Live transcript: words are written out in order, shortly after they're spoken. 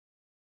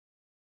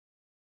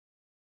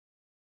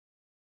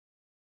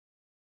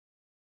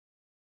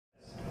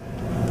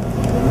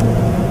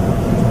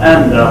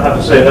And I have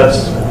to say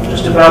that's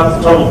just about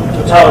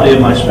the totality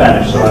of my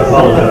Spanish, so I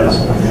apologize.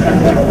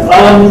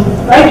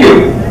 Thank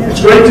you.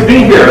 It's great to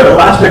be here at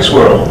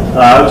ElastixWorld.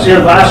 I was here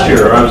last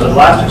year. I was at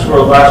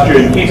ElastixWorld last year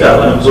in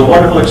Quito, and it was a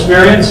wonderful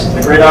experience,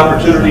 a great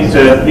opportunity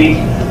to meet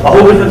a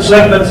whole different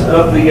segment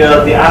of the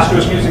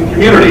Asterisk using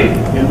community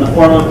in the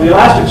form of the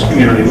Elastics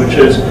community, which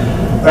has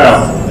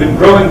been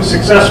growing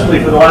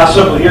successfully for the last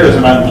several years,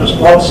 and I just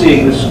love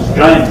seeing this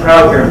giant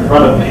crowd here in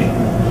front of me.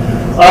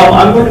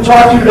 I'm going to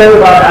talk to you today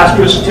about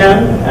Asterisk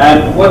 10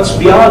 and what's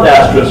beyond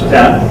Asterisk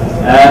 10,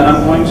 and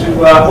I'm going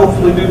to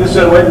hopefully do this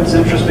in a way that's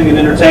interesting and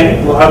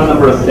entertaining. We'll have a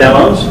number of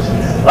demos.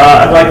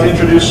 I'd like to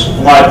introduce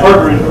my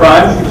partner in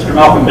crime, Mr.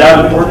 Malcolm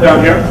Davenport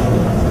down here.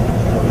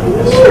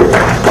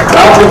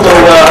 Malcolm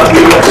will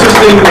be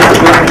assisting with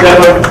the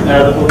demo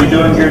that we'll be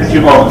doing here in a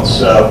few moments.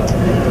 So,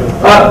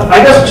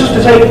 I guess just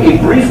to take a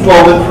brief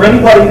moment for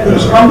anybody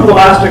who's come to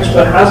Elastics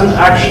but hasn't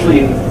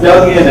actually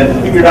dug in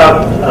and figured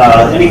out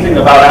anything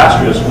about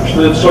Asterisk, which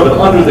lives sort of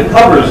under the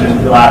covers in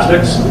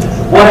Elastics,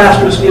 what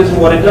Asterisk is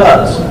and what it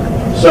does.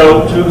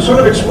 So to sort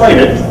of explain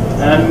it,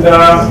 and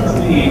let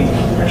me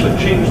actually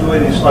change the way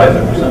these slides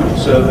are presented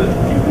so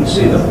that you can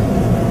see them.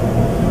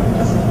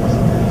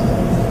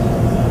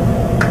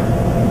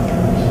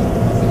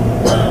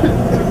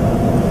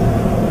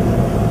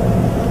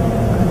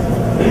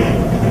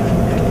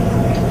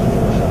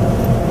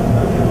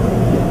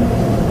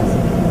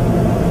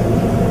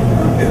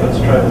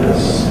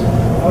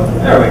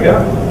 There we go.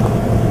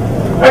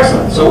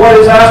 Excellent. So what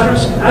is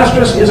Asterisk?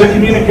 Asterisk is a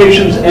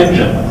communications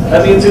engine.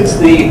 That means it's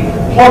the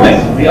plumbing,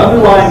 the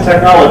underlying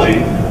technology,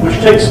 which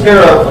takes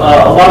care of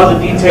a lot of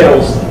the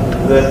details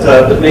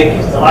that make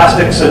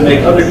Elastics and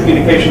make other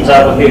communications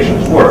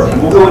applications work.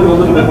 And we'll go into a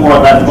little bit more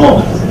on that in a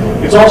moment.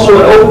 It's also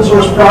an open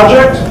source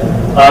project.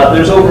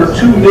 There's over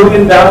 2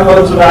 million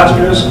downloads of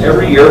Asterisk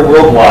every year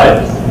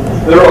worldwide.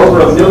 There are over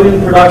 1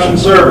 million production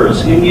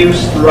servers in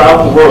use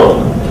throughout the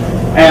world.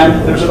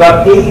 And there's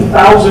about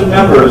 80,000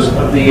 members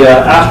of the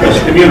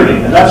Asterisk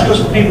community, and that's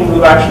just people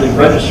who've actually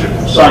registered,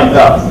 signed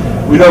up.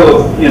 We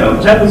know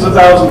of tens of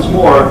thousands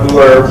more who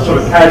are sort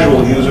of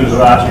casual users of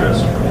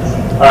Asterisk.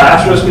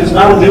 Asterisk is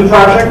not a new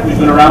project. We've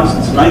been around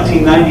since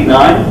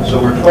 1999,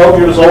 so we're 12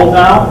 years old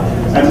now,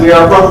 and we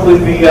are probably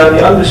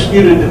the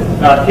undisputed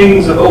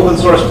kings of open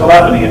source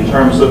telephony in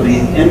terms of the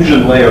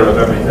engine layer of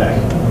everything.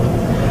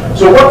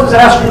 So what does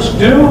Asterisk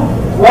do?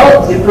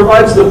 Well, it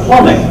provides the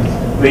plumbing.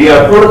 The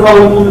protocol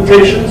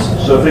implementations,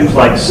 so things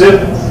like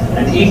SIP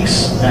and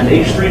EEX and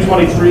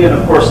H323, and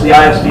of course the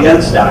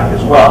ISDN stack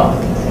as well.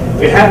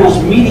 It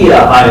handles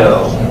media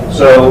I/O,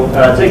 so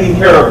taking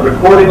care of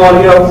recording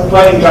audio,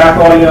 playing back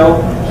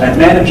audio, and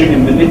managing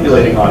and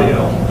manipulating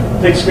audio.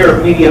 It takes care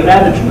of media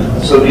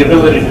management, so the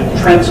ability to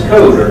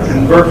transcode or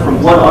convert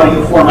from one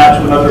audio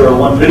format to another or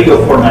one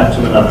video format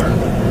to another.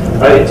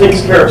 It takes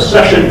care of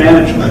session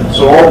management,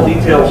 so all the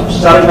details of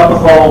setting up a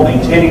call,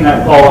 maintaining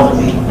that call, and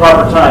at the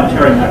proper time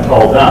tearing that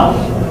call down.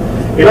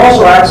 It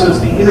also acts as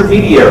the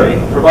intermediary,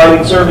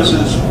 providing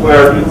services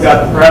where you've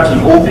got perhaps an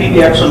old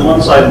PBX on one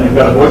side and you've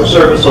got a web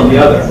service on the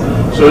other.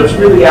 So it's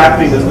really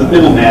acting as the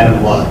middleman in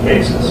a lot of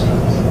cases.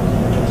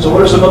 So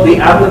what are some of the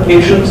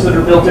applications that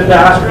are built into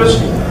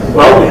Asterisk?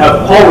 Well, we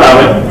have call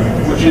routing,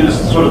 which is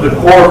sort of the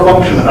core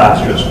function of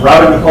Asterisk,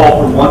 routing the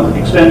call from one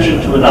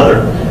extension to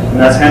another. And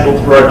that's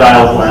handled through our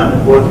dial plan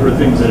or through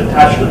things that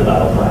attach to the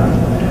dial plan.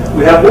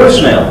 We have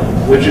voicemail,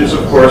 which is,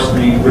 of course,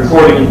 the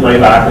recording and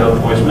playback of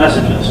voice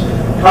messages.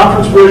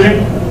 Conference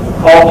bridging,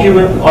 call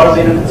queuing,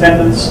 automated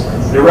attendance,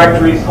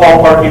 directory,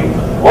 call parking.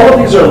 All of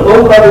these are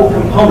low-level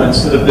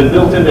components that have been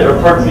built into, or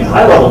pardon me,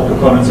 high-level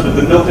components that have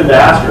been built into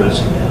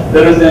Asterisk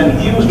that are then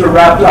used or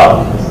wrapped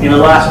up in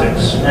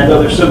Elastics and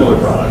other similar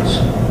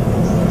products.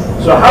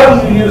 So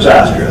how do you use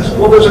Asterisk?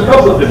 Well, there's a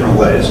couple of different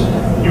ways.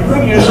 You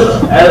could use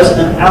it as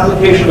an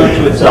application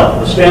unto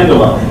itself, a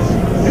standalone.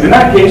 And in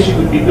that case, you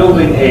would be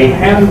building a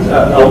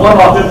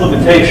one-off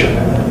implementation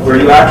where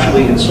you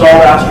actually install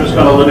Asterisk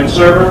on a Linux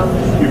server.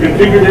 You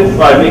configured it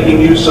by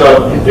making use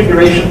of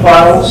configuration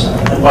files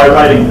and by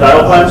writing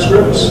dial plan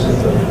scripts.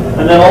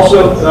 And then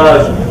also,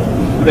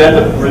 you would end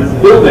up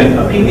building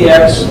a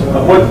PBX,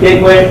 a VoIP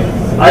gateway,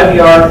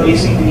 IVR,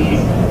 ACD,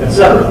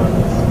 etc.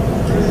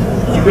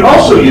 You can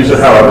also use it,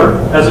 however,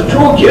 as a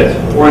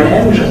toolkit or an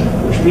engine,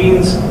 which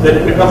means that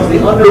it becomes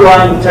the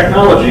underlying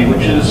technology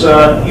which is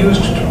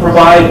used to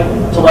provide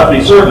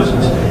telephony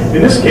services.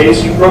 In this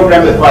case, you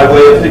program it by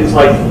way of things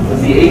like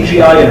the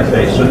AGI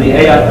interface or the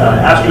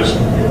Asterisk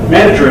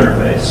Manager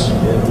interface.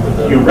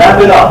 You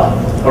wrap it up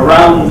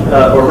around,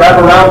 or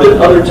wrap around it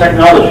other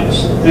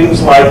technologies,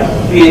 things like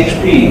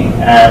PHP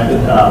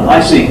and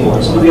MySQL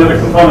and some of the other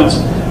components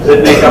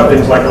that make up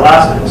things like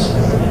Elastics.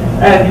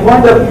 And you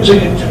wind up using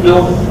it to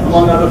build,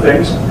 among other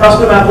things,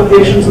 custom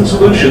applications and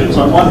solutions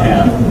on one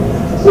hand,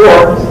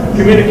 or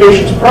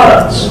communications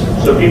products.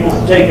 So people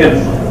have taken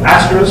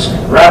Asterisk,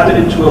 wrapped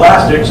it into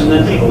Elastics, and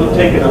then people have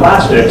taken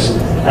Elastics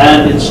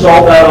and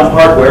installed that on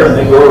hardware, and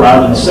they go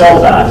around and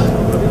sell that.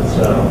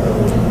 So,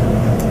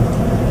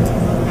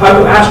 How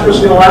do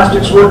Asterisk and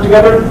Elastics work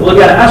together? Well,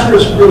 again,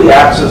 Asterisk really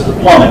acts as the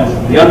plumbing,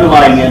 the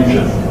underlying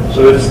engine.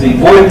 So it's the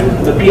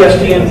VoIP, the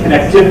PSTN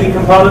connectivity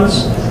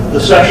components, the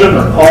session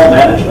or call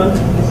management,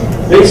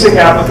 basic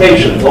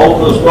applications, all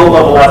of those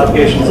low-level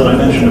applications that I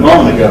mentioned a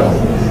moment ago.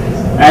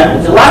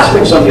 And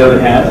Elastics, on the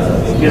other hand,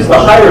 is the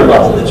higher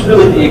level. It's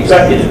really the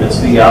executive. It's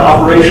the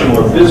operational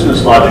or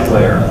business logic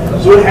layer.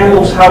 So it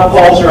handles how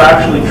calls are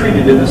actually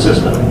treated in the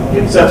system.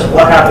 It sets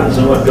what happens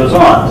and what goes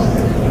on.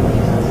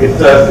 It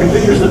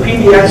configures the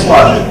PBX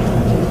logic.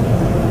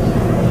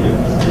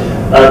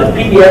 The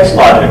PBX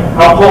logic,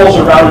 how calls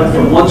are routed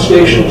from one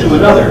station to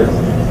another.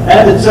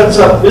 And it sets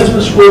up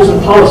business rules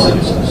and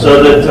policies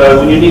so that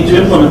when you need to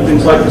implement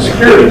things like the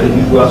security that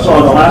you saw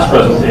in the last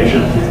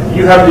presentation,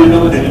 you have the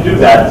ability to do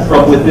that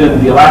from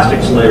within the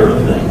Elastics layer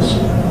of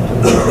things.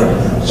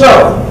 So,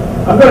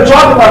 I'm going to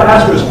talk about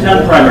Asterisk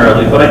 10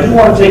 primarily, but I do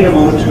want to take a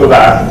moment to go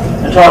back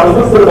and talk a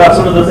little bit about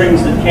some of the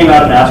things that came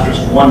out in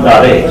Asterisk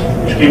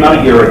 1.8, which came out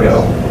a year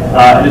ago.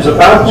 It is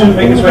about to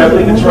make its way, I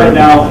believe it's right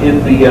now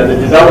in the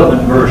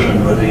development version,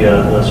 or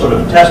the sort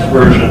of test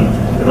version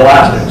of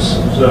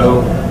Elastics.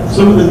 So,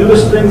 some of the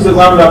newest things that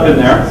wound up in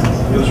there,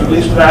 it was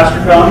released at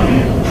AstriCon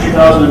in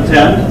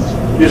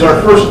 2010. It is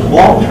our first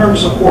long-term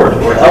support,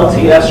 or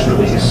LTS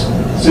release,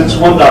 since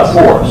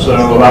 1.4,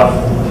 so about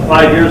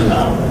 5 years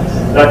now.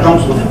 That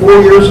comes with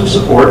 4 years of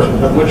support,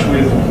 of which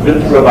we've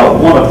been through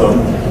about 1 of them,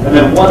 and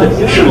then 1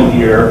 additional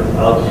year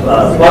of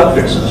bug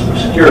fixes for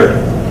security.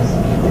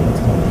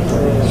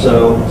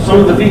 So some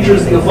of the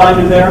features that you'll find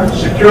in there,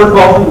 secure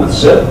calling with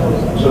SIP.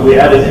 So we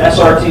added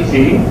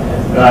SRTP,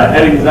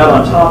 adding that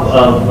on top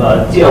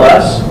of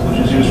TLS, which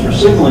is used for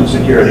signaling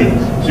security.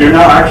 So you're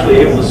now actually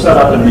able to set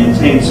up and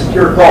maintain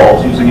secure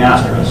calls using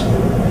Asterisk.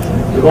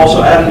 We've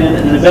also added in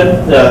an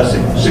event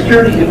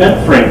security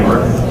event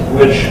framework,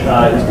 which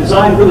is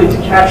designed really to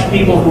catch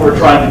people who are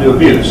trying to do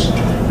abuse.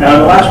 Now, in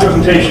the last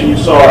presentation, you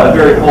saw a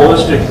very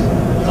holistic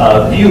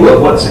view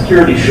of what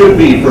security should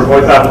be for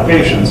VoIP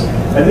applications,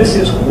 and this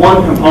is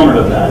one component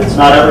of that. It's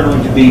not ever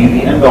going to be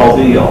the end-all,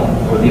 be-all,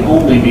 or the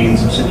only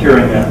means of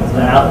securing an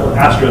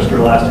Asterisk or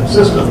Elastic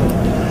system.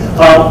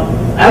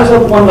 As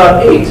of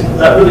 1.8,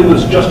 that really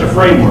was just a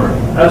framework.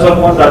 As of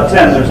 1.10,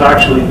 there's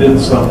actually been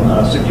some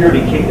security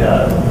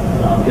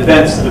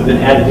events that have been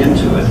added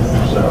into it.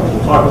 So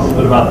we'll talk a little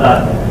bit about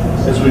that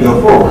as we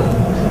go forward.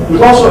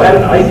 We've also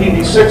added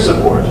IPv6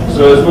 support.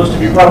 So as most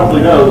of you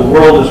probably know, the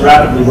world is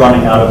rapidly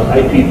running out of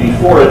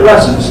IPv4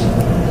 addresses.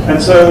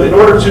 And so in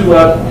order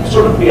to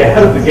sort of be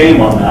ahead of the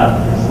game on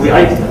that, we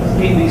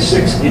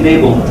IPv6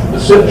 enabled the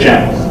SIP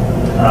channel.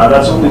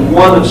 That's only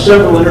one of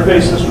several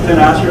interfaces within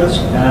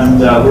Asterisk, and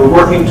we're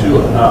working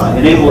to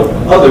enable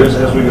others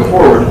as we go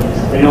forward.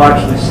 And you'll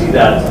actually see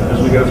that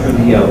as we go through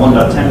the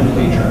 1.10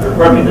 feature, or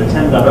pardon me, the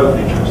 10.0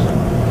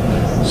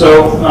 features.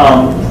 So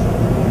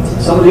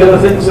some of the other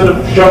things that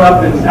have shown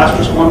up in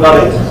Asterisk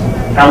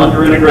 1.8,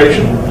 calendar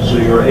integration. So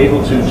you're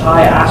able to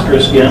tie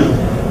Asterisk in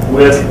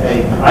with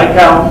a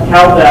iCal,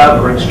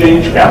 CalDAV, or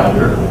Exchange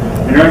calendar,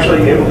 and you're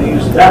actually able to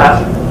use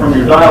that from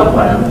your dial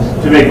plan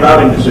to make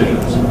routing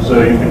decisions.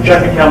 So you can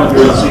check a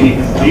calendar and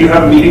see, do you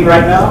have a meeting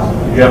right now?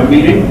 If you have a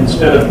meeting,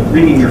 instead of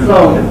ringing your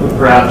phone, it would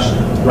perhaps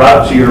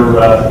route to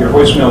your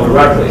voicemail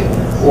directly.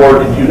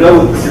 Or if you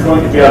know that you're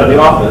going to be out of the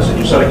office and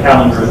you set a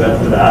calendar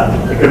event for that,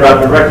 it could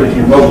route directly to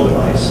your mobile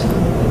device.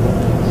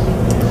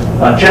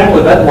 Channel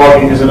event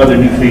logging is another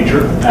new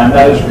feature, and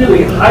that is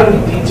really highly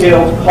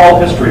detailed call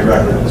history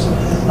records.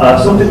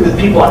 Something that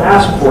people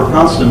ask for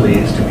constantly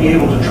is to be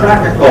able to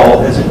track a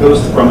call as it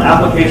goes from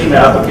application to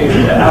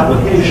application to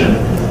application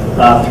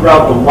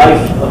throughout the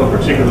life of a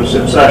particular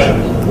SIP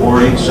session,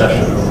 or each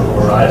session,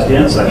 or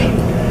ISDN session.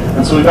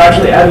 And so we've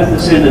actually added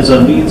this in as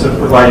a means of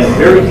providing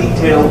very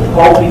detailed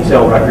call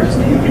detail records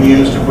that you can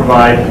use to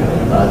provide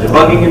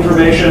debugging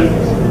information,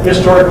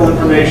 historical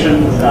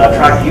information,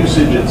 track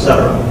usage,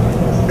 etc.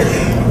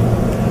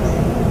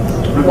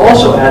 We've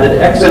also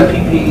added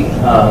XMPP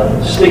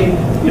state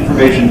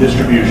information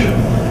distribution.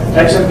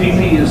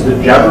 XMPP is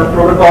the Jabber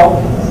protocol,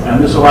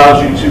 and this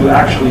allows you to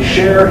actually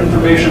share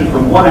information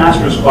from one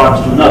Asterisk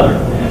box to another.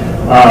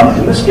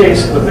 In this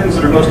case, the things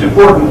that are most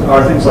important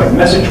are things like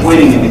message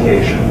waiting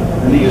indication.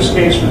 And the use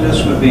case for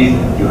this would be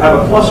you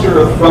have a cluster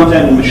of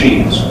front-end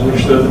machines,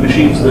 which are the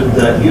machines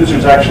that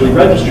users actually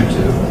register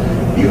to.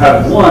 You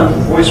have one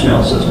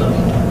voicemail system.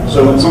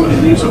 So when somebody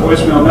leaves a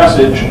voicemail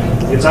message,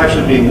 it's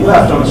actually being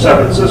left on a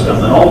separate system,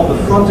 and all of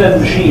the front-end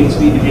machines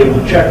need to be able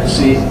to check to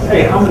see,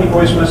 hey, how many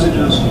voice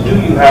messages do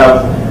you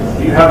have?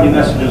 Do you have any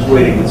messages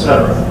waiting,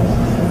 etc.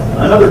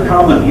 Another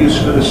common use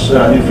for this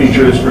new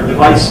feature is for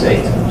device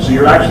state. So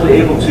you're actually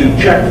able to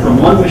check from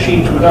one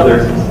machine to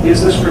another,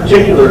 is this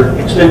particular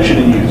extension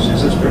in use?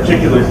 Is this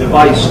particular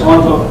device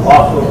on hook,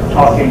 off hook,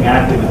 talking,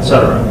 active,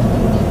 etc.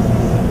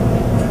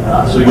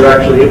 So you're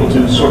actually able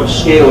to sort of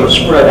scale or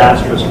spread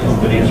Asterisk a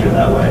little bit easier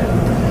that way.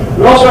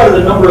 We also added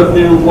a number of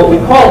new, what we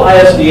call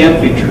ISDN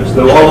features,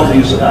 though all of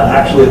these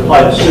actually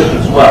apply to SIP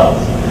as well.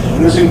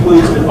 And this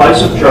includes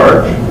advice of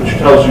charge, which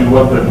tells you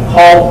what the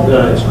call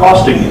is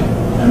costing you.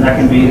 and that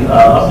can be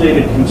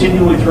updated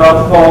continually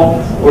throughout the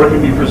call, or it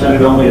can be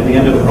presented only at the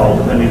end of the call,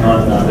 depending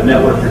on the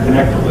network you're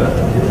connected with.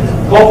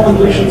 Call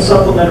completion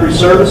supplementary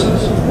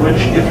services,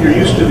 which, if you're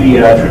used to the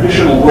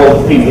traditional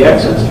world of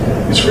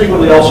PBXs, is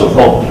frequently also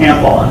called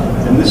camp-on,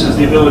 and this is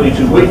the ability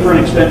to wait for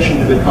an extension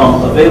to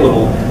become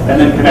available and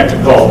then connect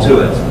a call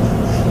to it.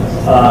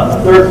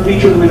 A third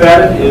feature that we've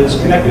added is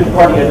connected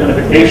party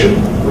identification,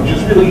 which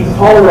is really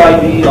caller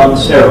ID on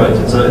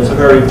steroids. It's a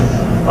very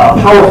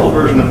powerful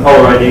version of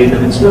caller ID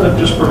that, instead of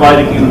just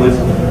providing you with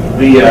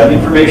the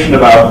information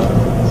about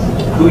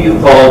who you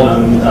called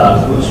and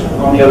who's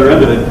on the other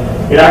end of it,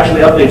 it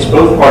actually updates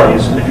both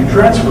parties. And if you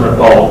transfer a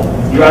call,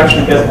 you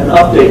actually get an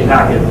update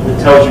packet that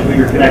tells you who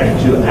you're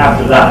connected to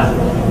after that.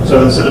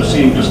 So instead of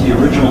seeing just the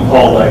original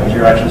call legs,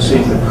 you're actually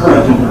seeing the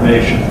current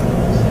information.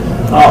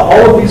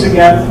 All of these,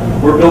 again,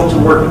 were built to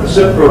work with the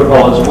SIP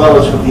protocol as well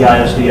as with the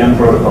ISDN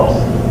protocol.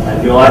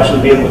 And you'll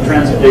actually be able to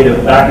transit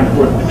data back and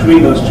forth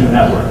between those two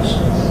networks.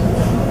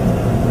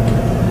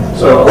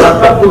 So a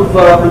couple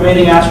of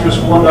remaining Asterisk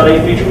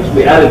 1.8 features.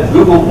 We added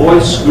Google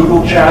Voice,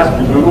 Google Chat,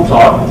 and Google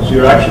Talk. So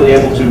you're actually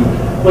able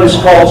to place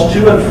calls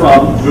to and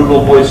from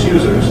Google Voice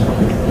users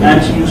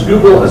and to use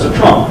Google as a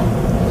trump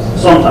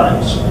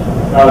sometimes.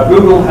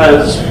 Google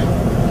has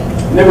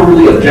never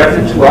really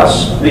objected to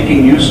us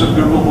making use of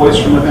Google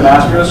Voice from within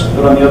Asterisk,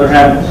 but on the other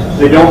hand,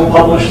 they don't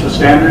publish the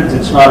standards.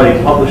 It's not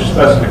a published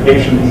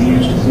specification that you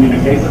use to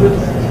communicate with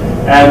it.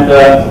 And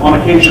on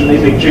occasion, they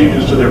make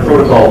changes to their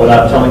protocol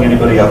without telling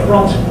anybody up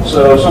front.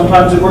 So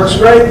sometimes it works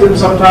great, and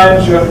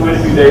sometimes you have to wait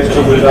a few days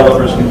until the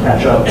developers can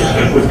catch up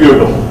with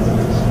Google.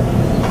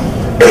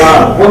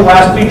 One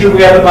last feature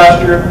we added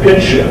last year,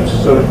 pitch shift.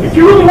 So if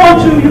you really want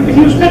to, you can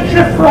use pitch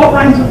shift for all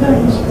kinds of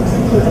things.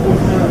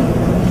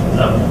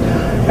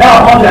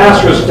 Now on to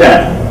Asterisk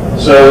 10.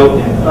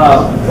 So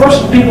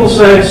first people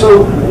say,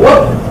 so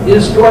what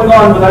is going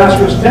on with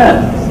Asterisk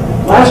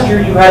 10? Last year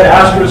you had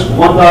Asterisk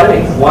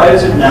 1.8. Why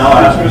is it now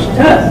Asterisk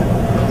 10?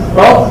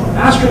 Well,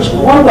 Asterisk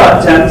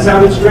 1.10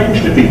 sounded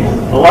strange to people.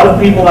 A lot of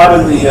people out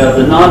in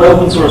the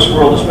non-open source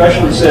world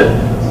especially said,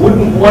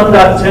 wouldn't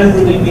 1.10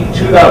 really be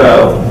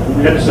 2.0?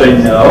 We had to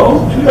say,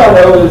 no,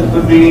 2.0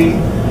 would be,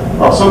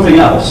 well, something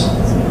else.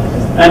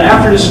 And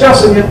after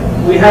discussing it,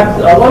 we had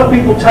a lot of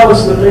people tell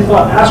us that they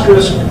thought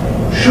Asterisk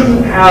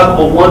shouldn't have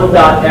a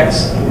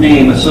 1.x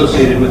name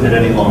associated with it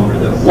any longer.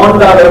 That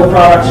 1.0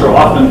 products are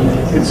often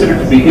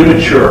considered to be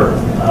immature,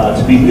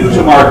 to be new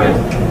to market.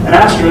 And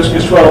Asterisk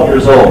is 12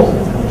 years old.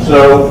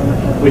 So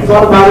we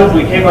thought about it,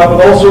 we came up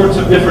with all sorts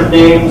of different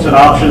names and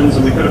options,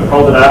 and we could have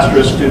called it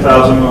Asterisk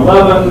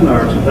 2011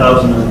 or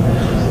 2000,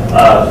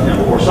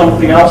 or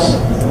something else.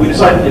 We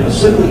decided it was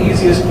simply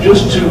easiest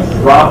just to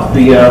drop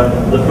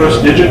the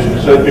first digit,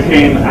 so it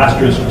became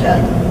Asterisk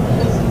 10.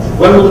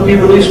 When will it be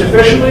released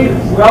officially?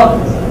 Well,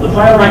 the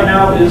plan right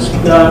now is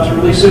to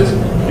release it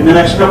in the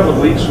next couple of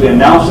weeks. We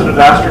announced it at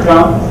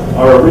Astricon.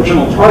 Our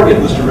original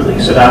target was to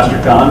release at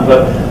Astricon,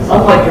 but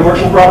unlike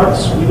commercial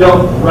products, we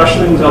don't rush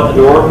things out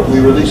the door, but we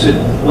release it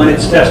when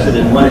it's tested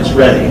and when it's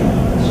ready.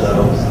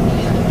 So,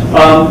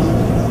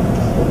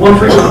 one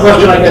frequent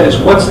question I get is,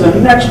 what's the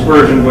next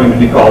version going to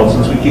be called,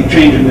 since we keep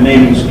changing the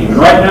naming scheme? And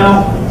right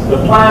now, the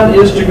plan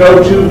is to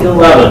go to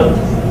 11.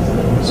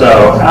 So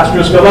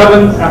Asterisk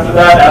 11, after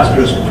that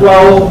Asterisk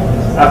 12,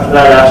 after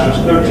that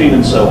Asterisk 13,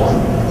 and so on.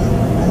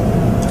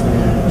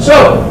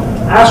 So,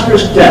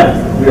 Asterisk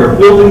 10, we are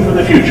building for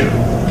the future.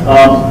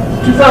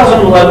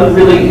 2011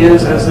 really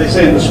is, as they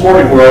say in the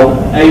sporting world,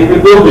 a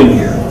rebuilding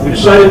year. We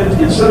decided,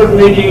 instead of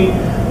making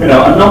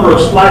a number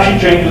of splashy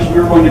changes, we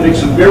were going to make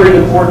some very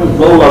important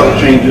low-level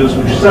changes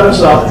which set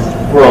us up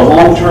for a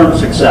long-term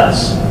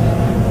success.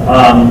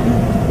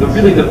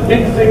 Really the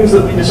big things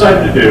that we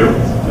decided to do,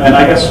 and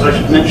I guess I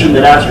should mention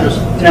that Asterisk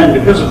 10,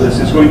 because of this,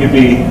 is going to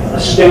be a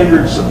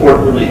standard support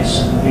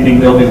release, meaning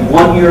there'll be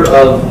 1 year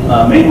of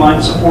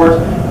mainline support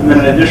and then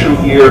an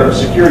additional year of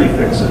security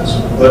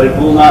fixes, but it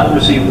will not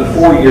receive the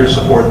 4-year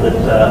support that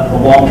the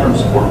long-term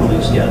support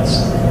release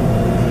gets.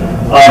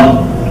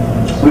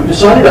 We've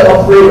decided to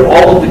upgrade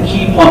all of the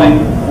key plumbing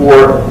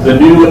for the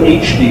new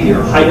HD,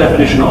 or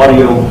high-definition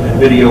audio and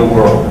video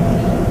world.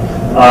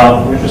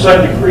 We've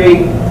decided to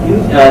create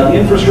the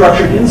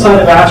infrastructure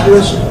inside of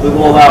Asterisk that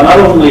will allow not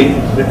only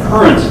the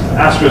current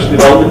Asterisk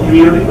development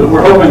community, but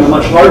we're hoping a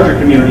much larger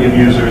community of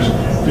users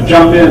to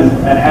jump in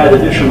and add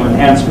additional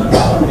enhancements.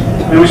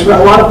 And we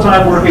spent a lot of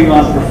time working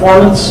on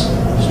performance,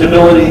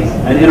 stability,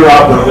 and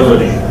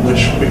interoperability,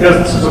 which, because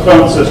this is a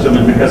phone system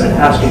and because it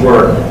has to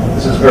work,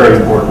 this is very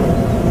important.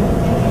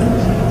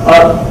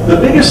 The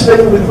biggest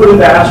thing we put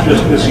into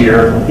Asterisk this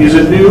year is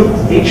a new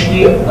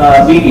HD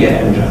media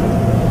engine.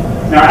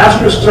 Now,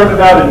 Asterisk started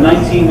out in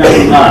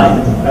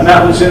 1999, and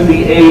that was in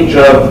the age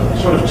of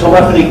sort of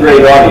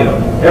telephony-grade audio.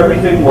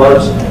 Everything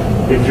was,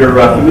 if you're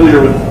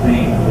familiar with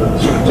the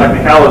sort of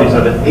technicalities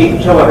of it, 8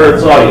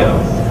 kilohertz audio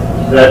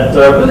that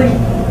really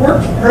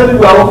worked fairly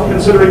well,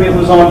 considering it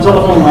was on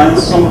telephone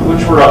lines, some of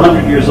which were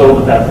 100 years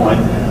old at that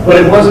point, but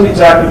it wasn't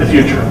exactly the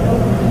future.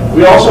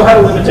 We also had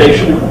a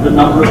limitation of the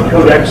number of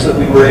codecs that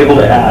we were able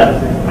to add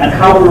and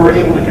how we were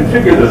able to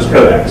configure those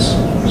codecs.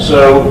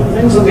 So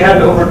things that we had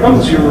to overcome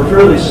this year were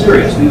fairly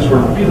serious. These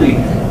were really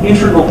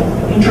integral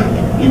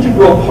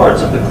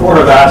parts of the core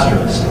of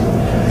Asterisk.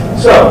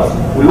 So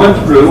we went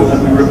through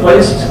and we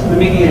replaced the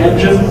media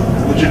engine,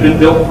 which had been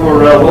built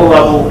for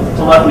low-level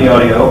telephony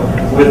audio,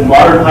 with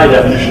modern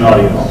high-definition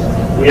audio.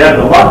 We added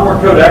a lot more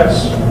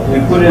codecs. We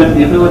put in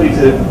the ability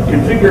to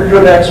configure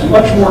codecs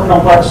much more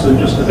complex than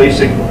just the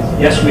basic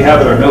yes we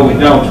have it or no we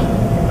don't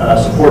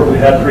support we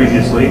had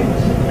previously.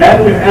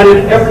 And we've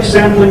added every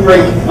sampling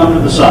rate under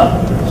the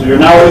sun. So you're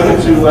now able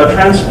to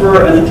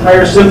transfer an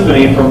entire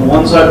symphony from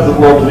one side of the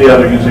world to the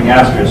other using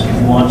Asterisk if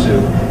you want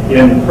to,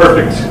 in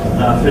perfect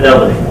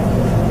fidelity.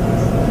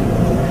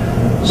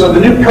 So the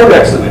new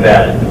codecs that we've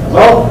added.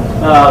 Well,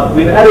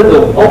 we've added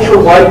the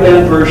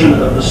ultra-wideband version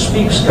of the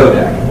Speaks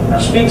codec. Now,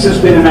 Speaks has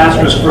been in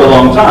Asterisk for a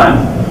long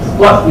time,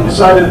 but we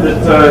decided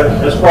that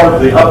as part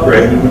of the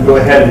upgrade, we would go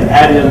ahead and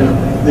add in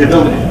the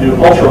ability to do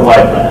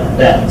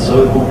ultra-wideband.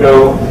 So it will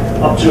go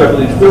up to, I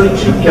believe,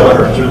 32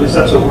 kilohertz, or at least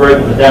that's what we're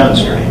able to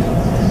demonstrate.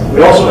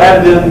 We also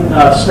added in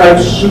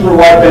Skype's super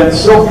wideband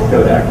Silk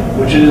codec,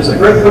 which is a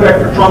great codec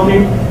for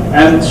trunking,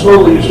 and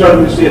slowly you're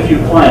starting to see a few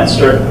clients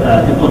start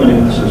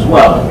implementing this as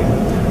well.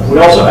 We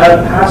also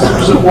added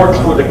passive support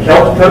for the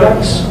Kelt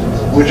codecs,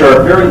 which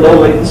are very low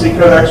latency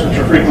codecs, which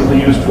are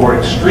frequently used for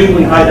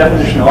extremely high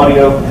definition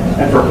audio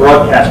and for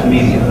broadcast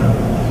media.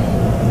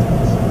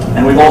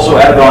 And we've also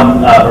added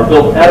on, or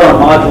built add-on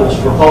modules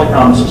for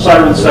Polycom's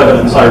Siren 7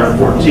 and Siren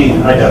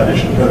 14 high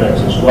definition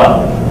codecs as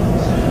well.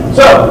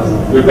 So,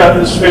 we've got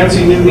this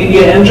fancy new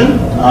media engine.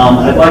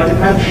 I'd like to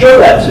kind of show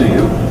that to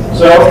you.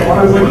 So, what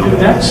I'm going to do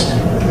next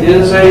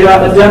is a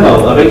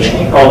demo of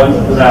HD calling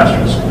with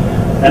Asterisk.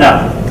 And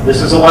now,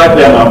 this is a live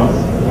demo.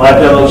 Live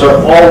demos are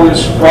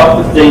always fraught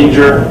with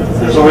danger.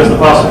 There's always the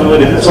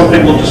possibility that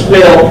something will just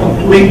fail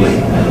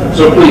completely.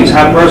 So please,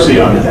 have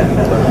mercy on it.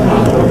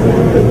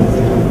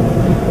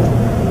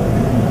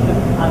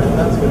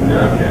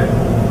 Okay.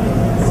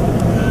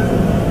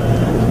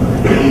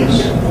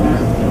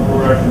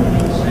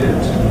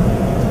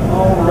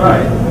 All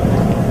right.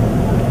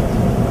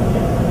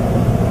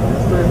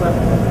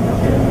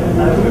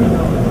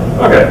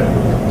 Okay.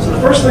 So the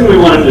first thing we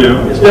want to do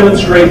is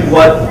demonstrate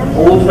what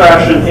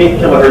old-fashioned 8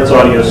 kilohertz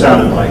audio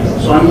sounded like.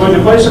 So I'm going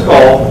to place a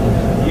call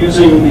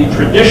using the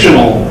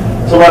traditional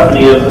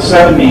telephony of the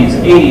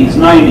 70s, 80s,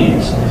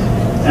 90s.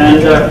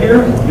 And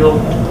here, you'll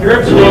hear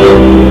it. Here we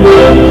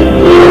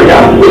go.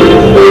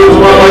 It's a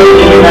lot like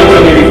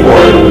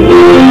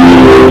 1984.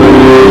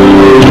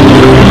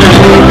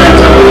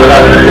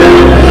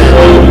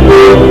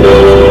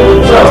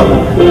 So,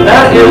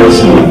 that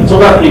is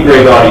telephony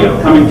grade audio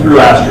coming through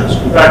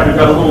Asterisk. In fact, we've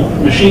got a little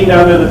machine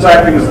down there that's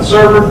acting as the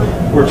server.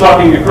 We're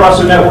talking across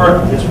the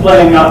network. It's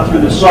playing out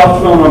through the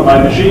soft phone on my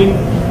machine,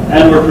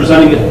 and we're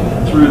presenting it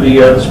through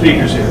the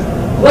speakers here.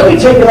 Let me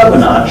take it up a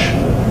notch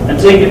and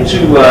take it to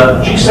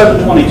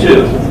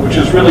G722, which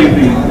is really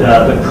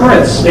the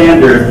current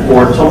standard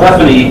for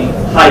telephony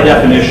high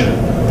definition.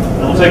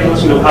 And we'll take a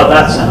listen to how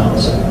that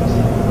sounds.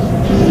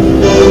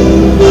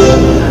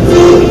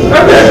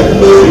 Okay,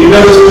 so you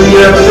notice the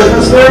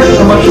difference there?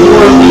 How much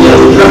more of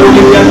the treble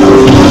you get, how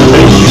much more of the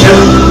bass you get,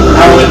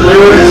 how much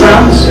clearer it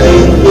sounds?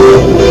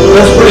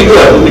 That's pretty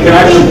good. We can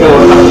actually go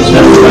a couple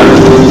steps better.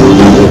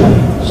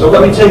 So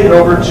let me take it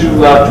over to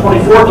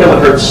 24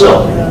 kilohertz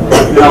Silk.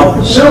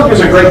 Now, Silk is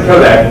a great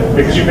codec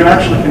because you can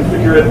actually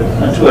configure it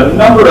into a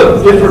number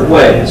of different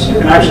ways. You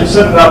can actually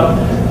set it up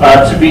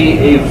to be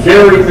a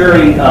very,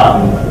 very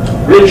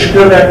rich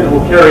codec that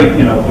will carry,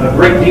 a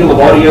great deal of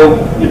audio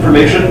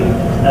information,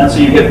 and so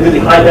you get really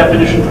high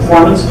definition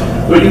performance.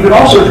 But you can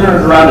also turn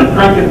it around and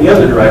crank it in the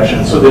other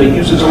direction so that it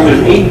uses only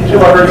 8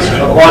 kilohertz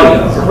of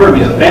audio, or pardon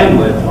me, of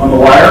bandwidth on the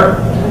wire,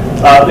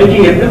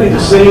 making it really the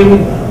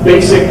same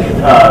basic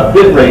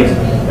bit rate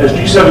as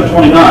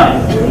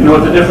G729. You know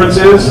what the difference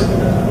is?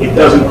 It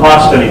doesn't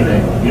cost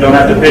anything. You don't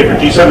have to pay for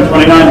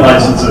G729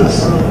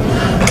 licenses.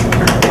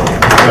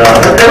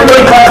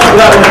 Everybody claps for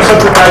that one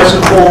except the guys who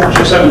hold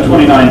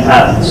G729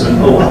 patents.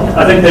 And oh well,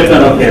 I think they've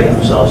done okay for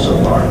themselves so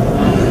far.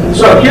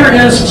 So here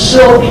is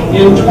Silk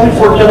in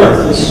 24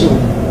 kilohertz.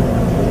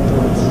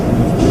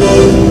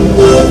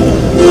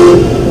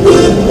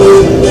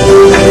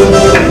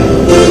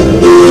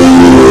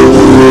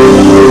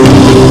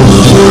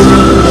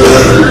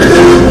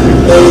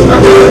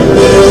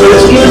 So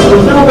it's even a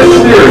little bit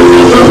clearer.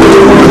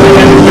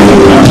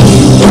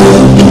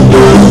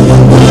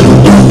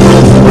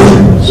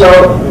 So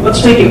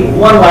let's take it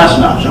one last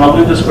notch, and I'll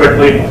do this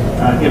quickly.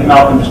 Give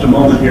Malcolm just a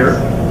moment here.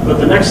 But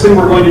the next thing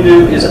we're going to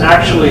do is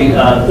actually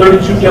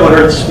 32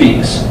 kilohertz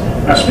Speaks.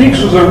 Now,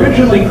 Speaks was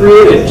originally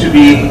created to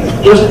be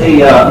just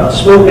a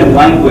spoken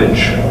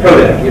language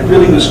codec. It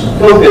really was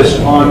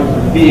focused on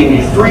being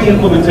a free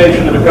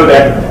implementation of a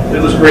codec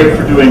that was great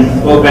for doing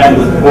low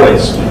bandwidth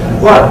voice.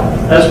 But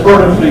as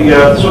part of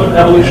the sort of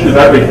evolution of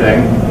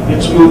everything,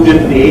 it's moved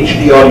into the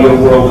HD audio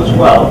world as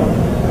well.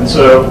 And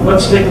so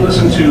let's take a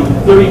listen to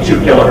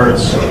 32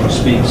 kilohertz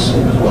Speaks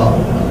as well.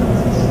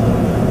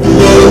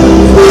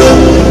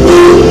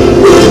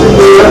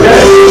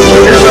 Okay, so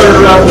here's our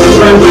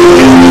friendly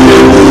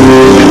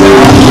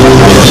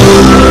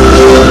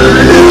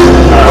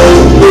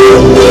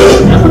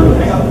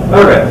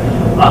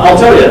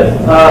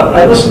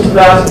I listened to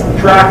that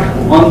track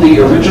on the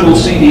original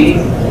CD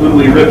when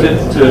we ripped it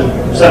to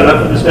set it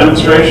up for this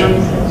demonstration,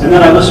 and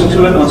then I listened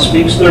to it on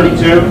Speaks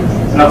 32,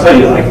 and I'll tell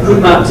you, I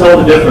could not tell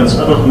the difference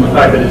other than the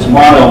fact that it's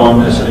mono on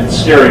this and it's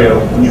stereo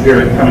when you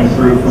hear it coming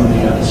through from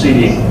the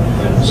CD.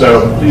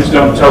 So please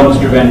don't tell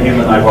Mr. Van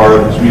Halen I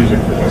borrowed his music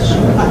for this.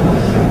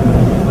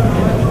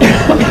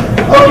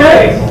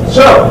 Okay,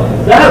 so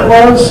that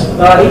was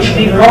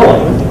HD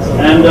calling.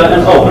 And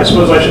oh, I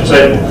suppose I should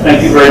say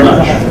thank you very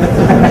much.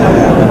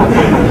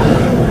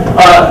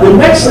 The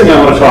next thing I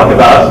want to talk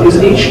about is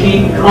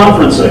HD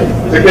conferencing.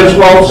 Because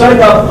while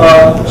setting up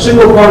a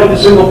single-party to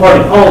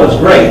single-party call is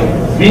great,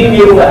 being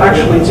able to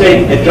actually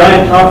take a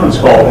giant conference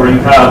call where you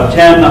have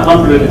 10,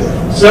 100,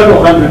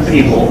 several hundred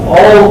people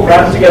all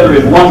wrapped together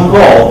in one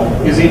call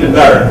is even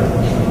better.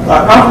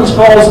 Conference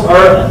calls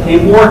are a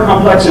more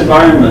complex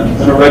environment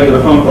than a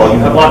regular phone call. You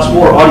have lots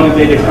more audio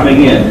data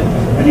coming in,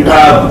 and you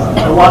have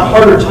a lot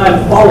harder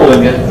time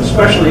following it,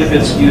 especially if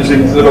it's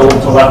using good old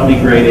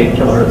telephony-grade 8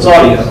 kilohertz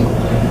audio.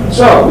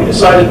 So we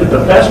decided that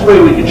the best way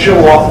we could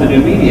show off the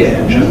new media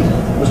engine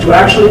was to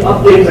actually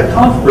update the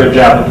ConfBridge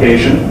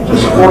application to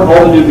support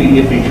all the new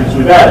media features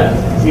we've added,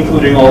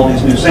 including all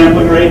these new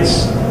sampling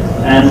rates.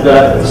 And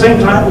at the same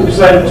time, we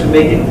decided to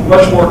make it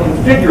much more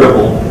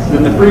configurable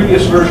than the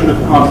previous version of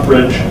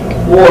ConfBridge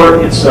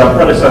or its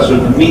predecessor,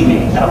 the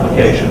MeetMe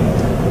application.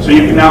 So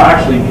you can now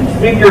actually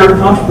configure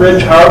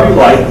ConfBridge however you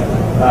like.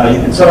 You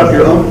can set up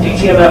your own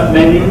DTMF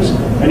menus,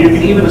 and you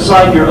can even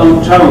assign your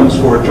own tones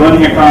for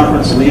joining a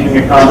conference, leaving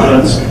a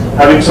conference,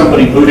 having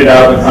somebody booted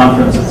out of a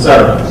conference,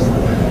 etc.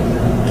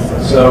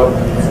 So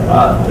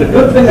the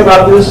good thing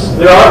about this,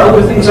 there are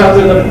other things out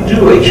there that do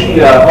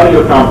HD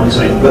audio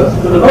conferencing, but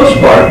for the most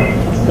part,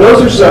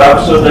 those are set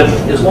up so that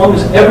as long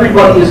as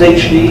everybody is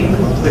HD,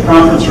 the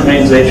conference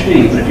remains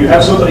HD. But if you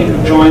have somebody who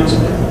joins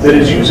that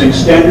is using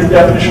standard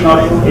definition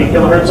audio, 8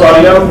 kilohertz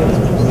audio,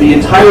 the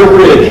entire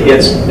bridge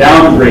gets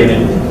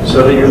downgraded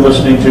so that you're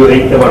listening to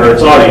 8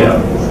 kilohertz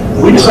audio.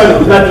 We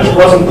decided that just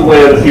wasn't the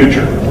way of the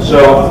future.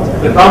 So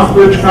the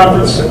ConfBridge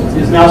conference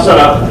is now set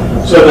up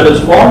so that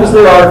as long as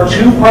there are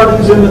two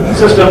parties in the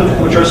system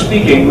which are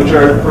speaking, which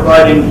are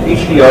providing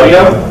HD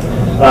audio,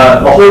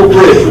 the whole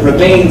bridge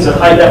remains at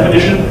high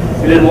definition,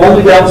 and it will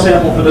only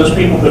downsample for those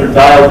people that are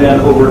dialed in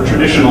over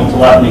traditional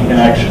telephony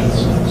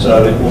connections.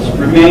 So it will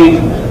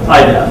remain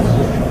high def.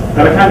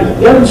 Now to kind of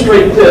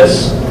demonstrate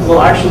this,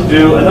 we'll actually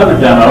do another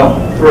demo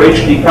for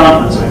HD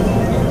conferencing.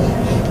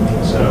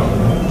 So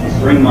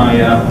bring my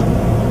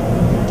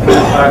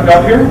back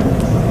up here,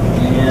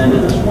 and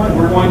at this point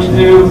we're going to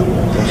do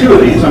two of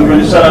these. I'm going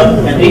to set up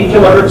an 8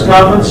 kilohertz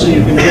conference so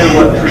you can hear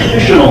what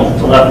traditional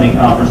telephony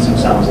conferencing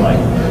sounds like.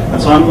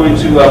 And so I'm going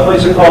to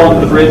place a call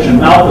into the bridge, and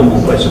Malcolm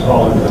will place a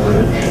call into the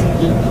bridge.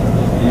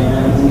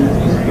 And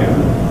here we go.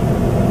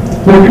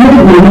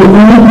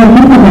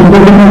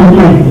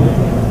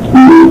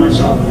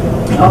 Myself.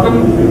 Malcolm,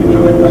 you can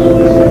join us.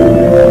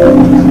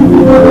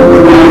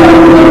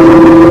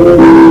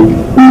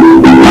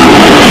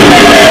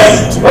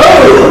 Oh,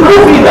 no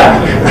feedback.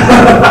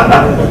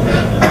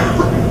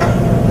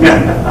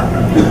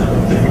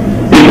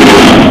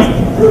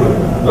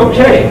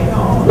 Okay,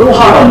 a little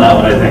hot on that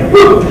one, I think.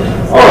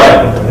 All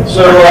right,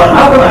 so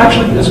Malcolm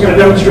actually is going to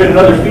demonstrate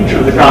another feature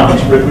of the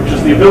conference bridge, which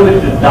is the ability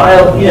to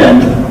dial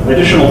in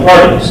additional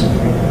parties.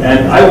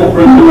 And I will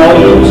bring the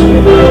volumes.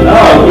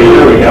 Oh, okay,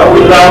 there we go.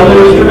 We dial in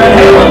Mr. Van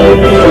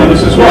Halen. So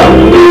this is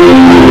one.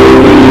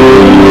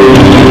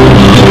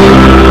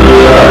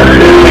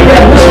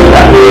 Again, listen to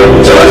that.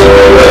 So that's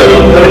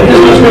good, but it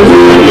isn't as good as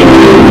the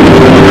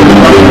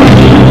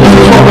This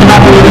is what would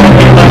happen if you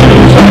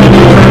do something to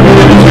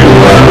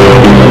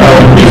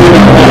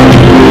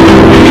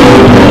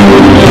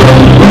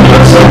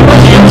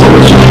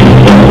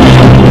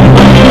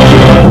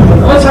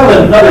let's have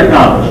another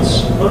conference.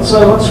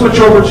 Let's switch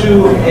over to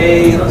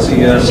a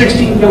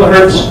 16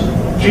 kilohertz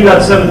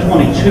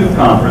G.722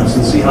 conference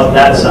and see how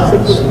that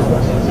sounds.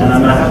 And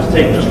I'm going to have to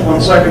take just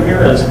 1 second here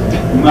as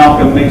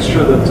Malcolm makes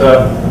sure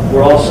that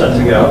we're all set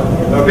to go.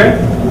 Okay?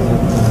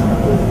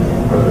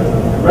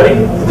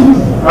 Ready?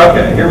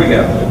 Okay, here we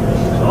go.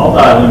 So I'll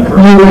dial in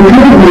first.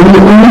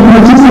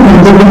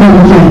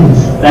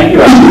 Thank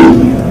you,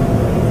 Ashley.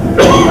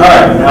 All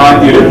right, now I'm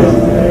muted.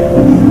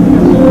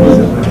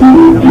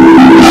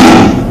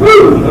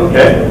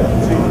 Okay.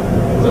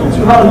 A little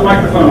too hot on the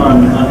microphone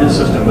on his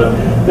system, but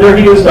there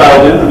he is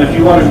dialed in. And if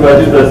you want to do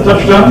the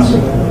touchstones.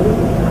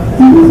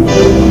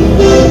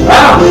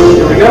 Ah,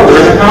 here we go. We're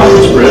in a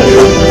conference bridge.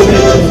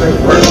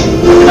 We're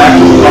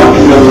actually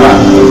talking to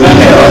Van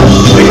Halen.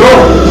 Take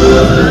over.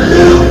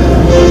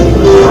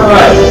 All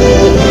right.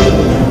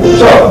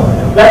 So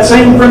that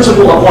same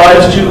principle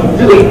applies to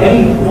really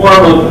any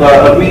form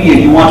of media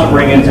you want to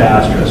bring into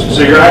Asterisk.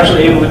 So you're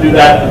actually able to do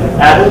that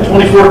at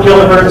 24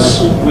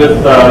 kilohertz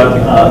with,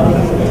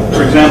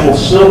 for example,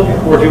 Silk,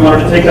 or if you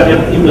wanted to take that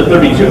even to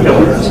 32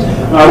 kilohertz.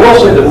 Now, I will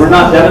say that we're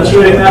not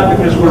demonstrating that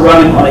because we're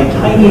running on a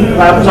tiny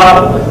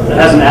laptop that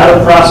has an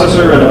Atom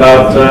processor and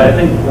about, I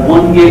think,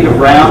 1 gig of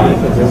RAM.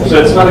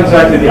 So it's not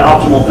exactly the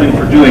optimal thing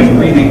for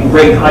doing really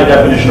great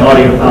high-definition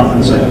audio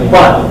conferencing.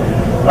 But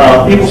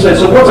people say,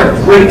 so what's a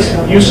great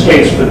use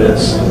case for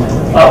this?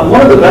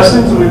 One of the best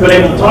things that we've been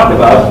able to talk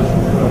about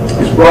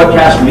is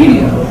broadcast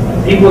media.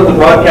 People in the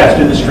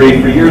broadcast industry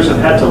for years have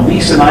had to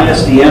lease an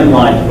ISDN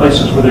line to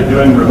places where they're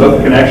doing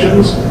remote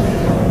connections.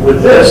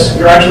 With this,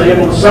 you're actually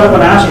able to set up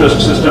an Asterisk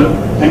system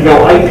and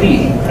go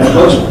IP. And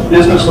most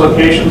business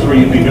locations where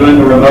you'd be doing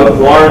a remote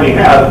will already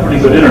have a pretty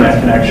good internet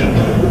connection.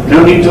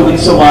 No need to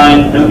lease a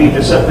line, no need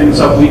to set things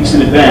up weeks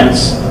in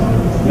advance,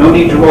 no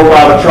need to roll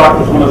out a truck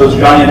with one of those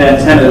giant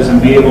antennas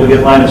and be able to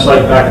get line of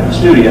sight back at the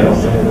studio.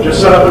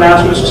 Just set up an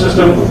Asterisk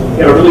system,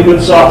 get a really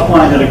good soft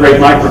line and a great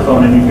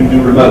microphone, and you can do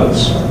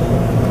remotes.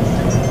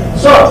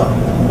 So,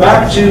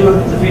 back to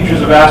the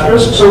features of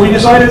Asterisk. So we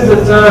decided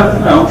that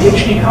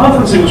HD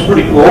conferencing was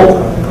pretty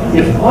cool.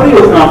 If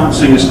audio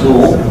conferencing is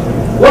cool,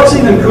 what's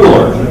even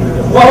cooler?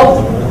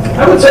 Well,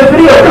 I would say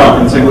video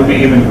conferencing would be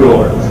even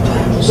cooler.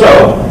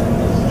 So,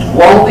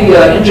 while the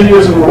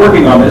engineers that were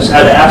working on this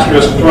had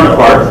Asterisk torn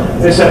apart,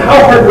 they said,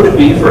 how hard would it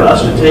be for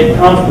us to take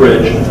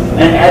ConfBridge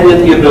and add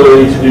in the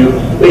ability to do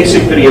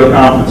basic video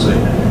conferencing?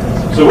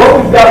 So what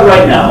we've got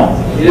right now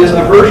is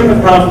a version of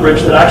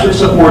ConfBridge that actually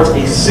supports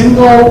a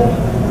single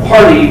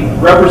party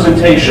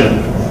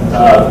representation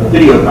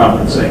video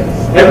conferencing.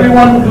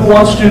 Everyone who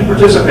wants to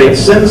participate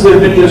sends their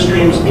video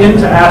streams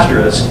into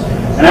Asterisk,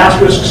 and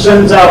Asterisk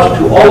sends out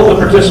to all of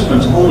the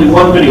participants only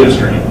one video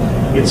stream.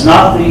 It's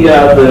not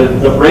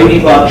the Brady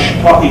Bunch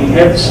talking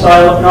head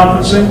style of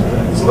conferencing.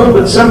 It's a little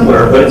bit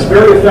simpler, but it's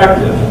very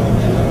effective.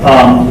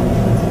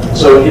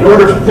 So in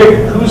order to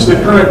pick who is the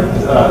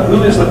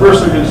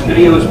person whose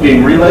video is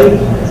being relayed,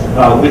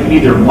 we can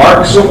either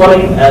mark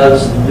somebody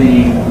as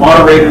the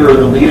moderator or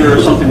the leader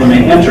or something when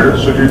they enter.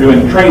 So if you're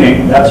doing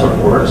training, that sort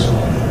of works.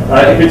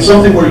 If it's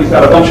something where you've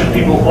got a bunch of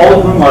people, all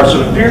of whom are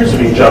sort of peers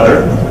of each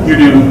other, you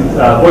do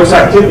voice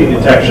activity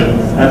detection,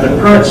 and the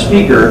current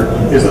speaker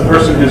is the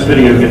person whose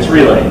video gets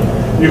relayed.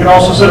 You can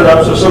also set it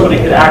up so somebody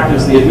could act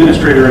as the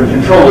administrator and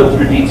control it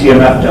through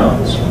DTMF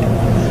tones.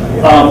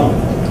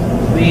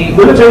 The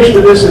limitation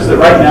to this is that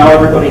right now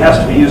everybody has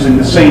to be using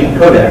the same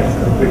codec,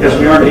 because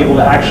we aren't able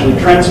to actually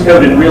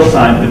transcode in real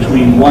time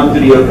between one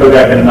video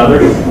codec and another.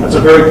 That's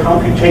a very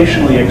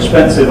computationally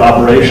expensive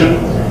operation,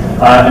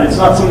 and it's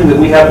not something that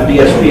we have the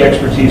DSP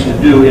expertise to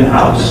do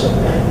in-house.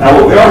 Now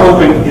what we are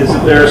hoping is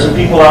that there are some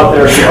people out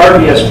there who are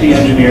DSP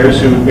engineers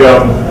who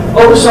go,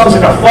 oh, this sounds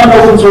like a fun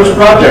open source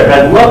project.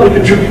 I'd love to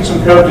contribute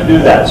some code to do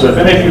that. So if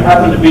any of you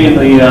happen to be in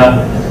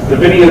the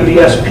video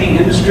DSP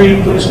industry,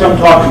 please come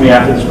talk to me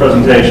after this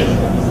presentation.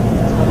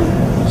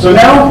 So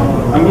now,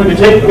 I'm going to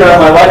take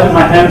my life in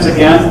my hands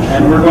again,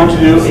 and we're going to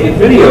do a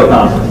video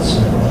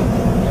conference.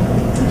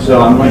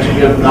 So I'm going to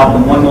give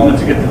Malcolm 1 moment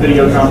to get the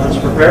video conference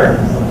prepared.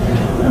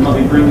 And let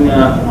me bring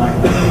my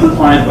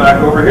client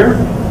back over here.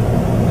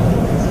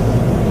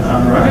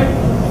 All right.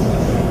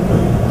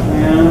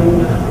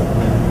 And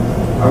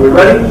are we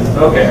ready?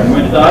 Okay, I'm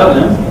going to dial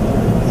in.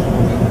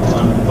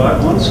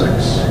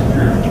 1516.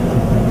 Here.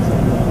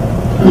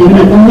 I'm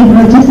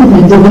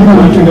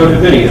going to go to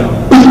video.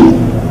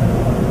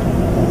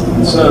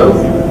 And so,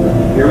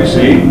 here we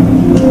see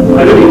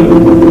my video.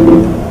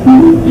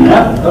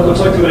 Yeah, that looks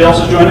like somebody else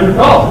has joined in the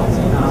call.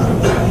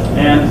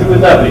 And who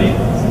would that be?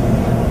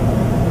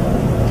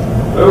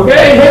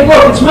 Okay, hey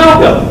look, it's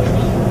Malcolm.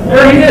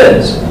 There he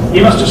is. He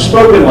must have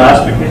spoken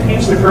last because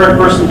he's the current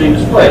person being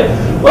displayed.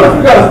 What if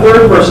we got a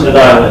third person to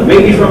dial in?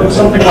 Maybe from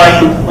something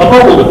like a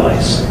mobile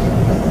device.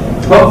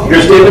 Oh,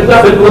 here's David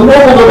Duffett with a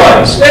mobile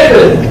device.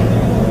 David!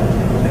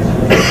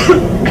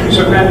 You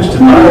so managed to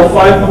dial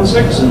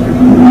 516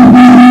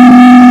 and...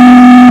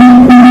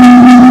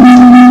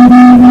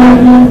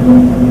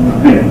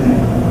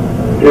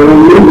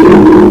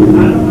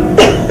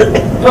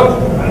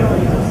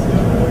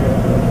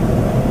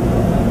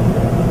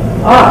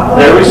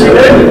 There we see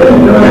David.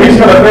 He's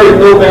got a very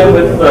low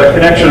bandwidth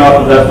connection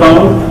off of that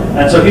phone,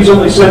 and so he's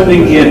only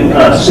sending in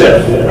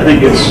SIF. I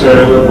think it's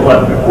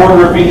what, a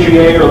quarter of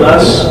VGA or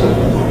less.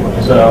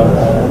 So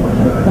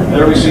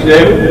there we see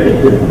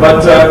David.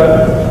 But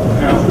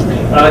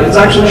it's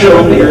actually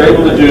showing that you're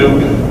able to do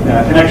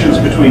connections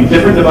between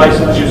different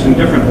devices using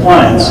different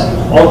clients,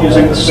 all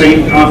using the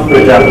same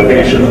ConfBridge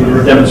application that we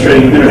were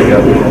demonstrating a minute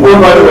ago. Oh,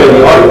 by the way,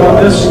 the audio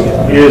on this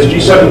is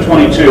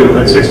G722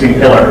 at 16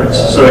 kilohertz.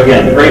 So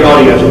again, great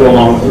audio to go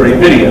along with great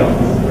video,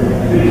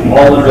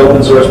 all in an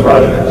open source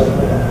project.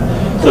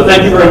 So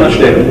thank you very much,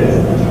 David.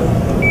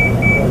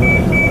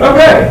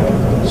 Okay,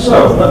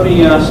 so let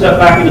me step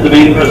back into the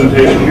main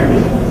presentation here.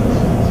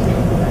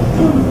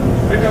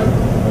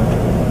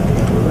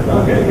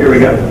 Okay, here we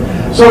go.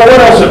 So what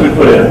else have we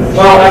put in?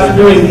 Well, after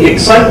doing the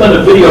excitement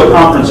of video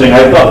conferencing,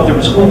 I thought there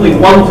was only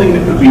one thing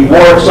that could be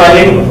more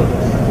exciting,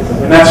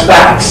 and that's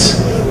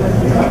fax.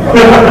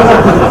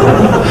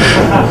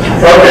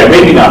 Okay,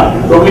 maybe not.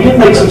 But we did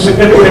make some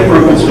significant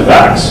improvements to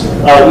fax.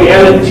 we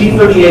added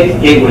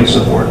T38 gateway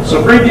support.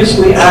 So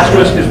previously,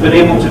 Asterisk has been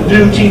able to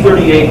do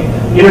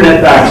T38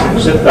 internet faxing,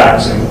 SIP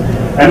faxing,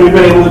 and we've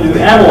been able to do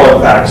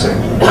analog faxing.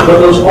 But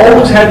those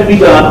always had to be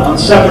done on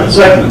separate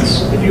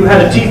segments. If you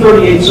had a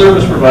T38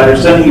 service provider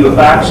sending you a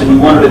fax and you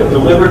wanted it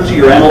delivered to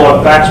your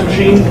analog fax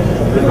machine,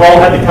 the call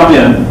had to come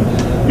in,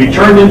 be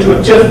turned into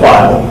a TIFF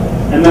file,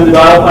 and then the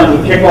dial plan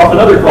would kick off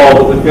another call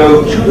that would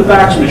go to the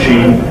fax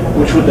machine,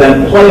 which would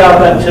then play out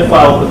that TIFF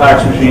file to the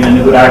fax machine, and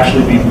it would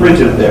actually be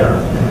printed there.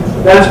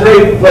 That's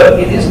great, but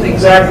it isn't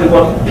exactly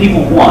what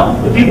people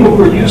want. The people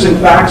who are using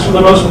fax for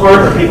the most part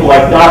are people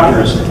like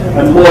doctors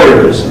and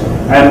lawyers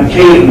and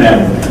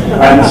cavemen.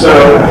 And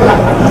so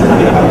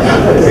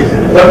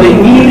what they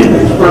need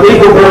for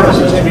legal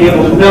purposes to be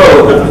able to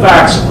know that the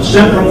fax was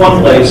sent from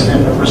one place and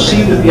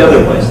received at the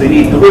other place. They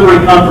need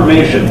delivery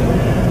confirmation.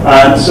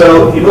 And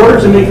so in order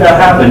to make that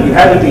happen, you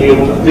had to be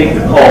able to make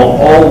the call,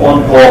 all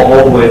one call,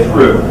 all the way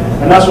through.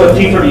 And that's what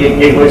T38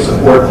 gateway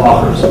support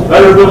offers.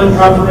 Better billing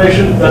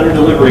confirmation, better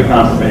delivery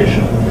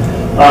confirmation.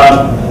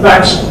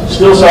 Fax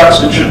still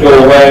sucks and should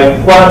go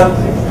away, but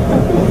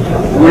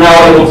we're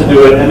now able to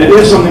do it, and it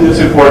is something that's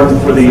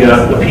important for the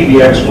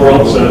PBX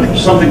world, so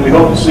something we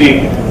hope to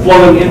see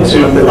flowing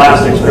into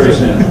Elastix very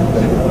soon.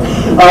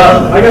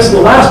 I guess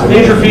the last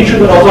major feature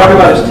that I'll talk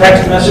about is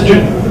text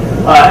messaging.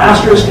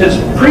 Asterisk has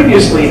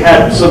previously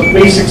had some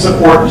basic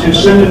support to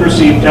send and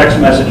receive text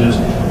messages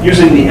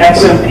using the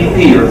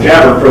XMPP or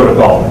Jabber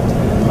protocol.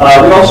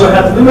 We also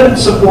have limited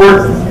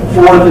support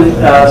for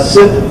the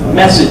SIP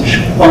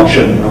message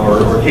function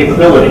or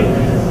capability,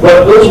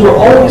 but those were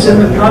always in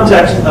the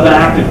context of an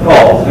active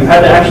call. You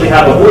had to actually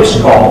have a voice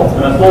call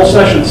and a full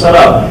session set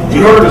up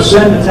in order to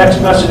send a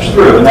text message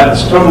through, and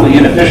that's totally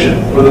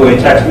inefficient for the way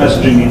text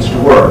messaging needs to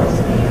work.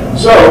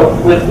 So,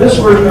 with this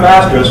version of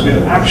Asterisk,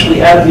 we've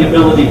actually added the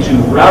ability to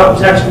route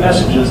text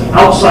messages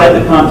outside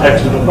the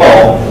context of a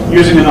call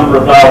using a number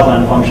of dial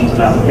plan functions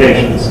and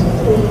applications.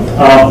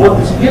 What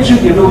this gives you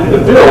the ability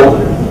to build,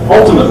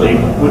 ultimately,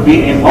 would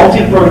be a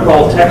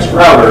multi-protocol text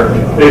router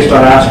based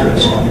on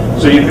Asterisk.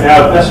 So you could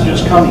have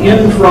messages come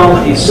in from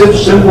a SIP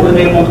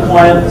symbol-enabled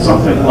client,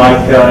 something like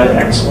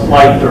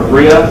XLite or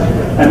Bria,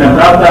 and then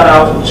route that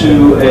out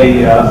to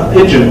a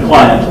Pigeon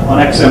client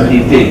on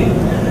XMPP.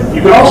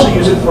 You could also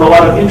use it for a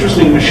lot of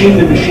interesting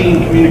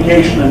machine-to-machine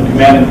communication and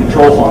command and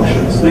control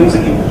functions. Things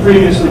that you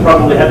previously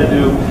probably had to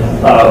do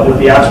with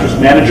the Asterisk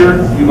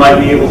manager, you might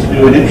be able to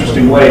do in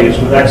interesting ways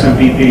with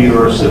XMPP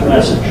or SIP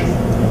message.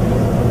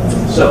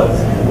 So,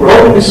 we're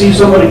hoping to see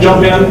somebody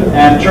jump in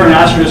and turn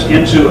Asterisk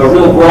into a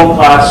real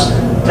world-class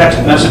text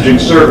messaging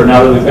server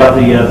now that we've got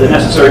the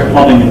necessary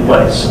plumbing in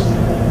place.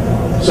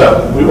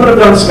 So, we would have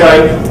done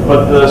Skype,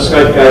 but the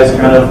Skype guys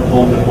kind of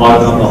pulled the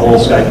plug on the whole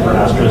Skype for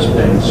Asterisk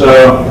thing.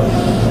 So,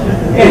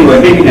 anyway,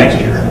 maybe next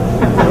year.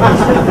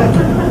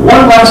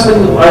 One last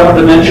thing that I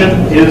wanted to mention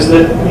is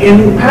that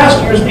in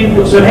past years, people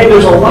have said, hey,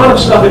 there's a lot of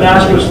stuff in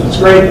Asterisk that's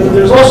great, but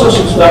there's also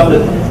some stuff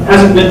that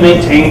hasn't been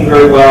maintained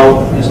very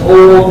well, is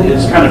old,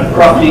 is kind of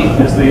crufty,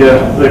 is the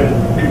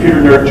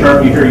computer nerd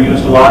term you hear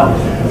used a lot.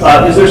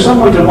 Is there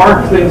some way to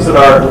mark things that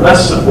are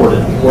less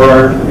supported or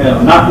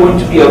are not going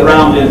to be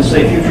around in,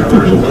 say, future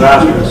versions of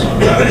Asterisk?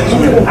 So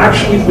we've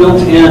actually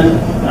built in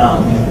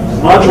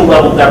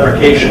module-level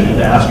deprecation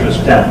into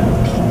Asterisk 10.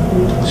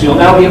 So you'll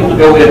now be able to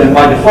go in, and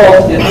by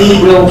default, it only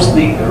builds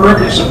the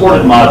currently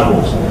supported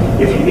modules.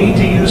 If you need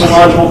to use a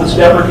module that's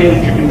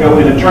deprecated, you can go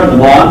in and turn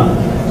them on,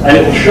 and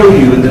it will show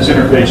you in this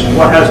interface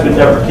what has been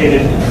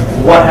deprecated,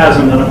 what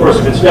hasn't, and of course,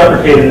 if it's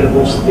deprecated, it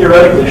will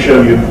theoretically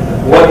show you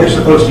what you're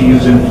supposed to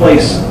use in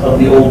place of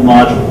the old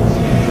module.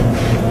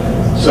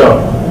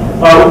 So,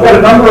 we've got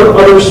a number of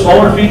other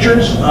smaller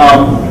features.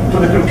 For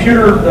the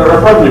computer,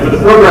 or pardon me, for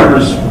the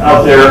programmers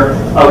out there,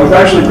 we've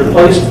actually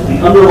replaced the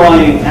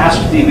underlying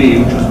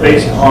AskDB, which was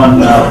based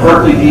on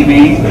Berkeley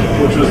DB,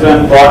 which was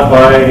then bought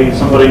by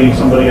somebody,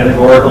 I think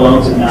Oracle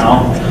owns it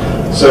now.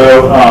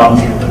 So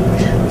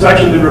it's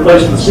actually been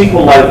replaced with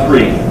SQLite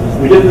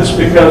 3. We did this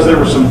because there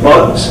were some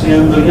bugs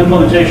in the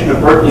implementation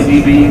of Berkeley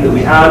DB that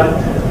we had.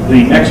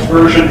 The next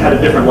version had a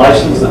different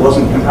license that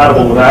wasn't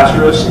compatible with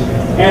Asterisk.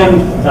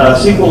 And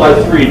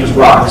SQLite 3 just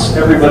rocks.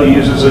 Everybody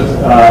uses it.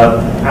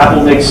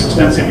 Apple makes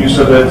extensive use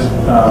of it.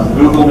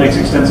 Google makes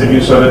extensive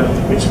use of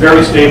it. It's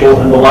very stable,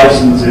 and the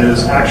license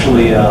is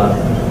actually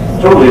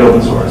totally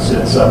open source.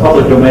 It's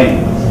public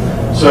domain.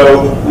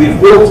 So we've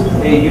built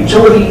a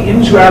utility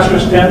into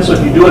Asterisk 10, so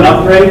if you do an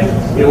upgrade,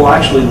 it will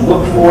actually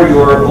look for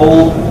your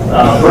old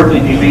Berkeley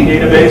DB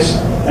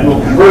database and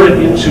will convert it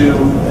into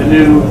a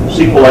new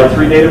SQLite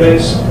 3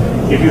 database.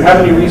 If you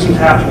have any reason to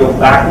have to go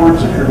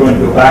backwards, if you're going to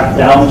go back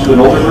down to an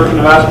older version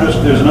of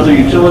Asterisk, there's another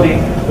utility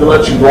that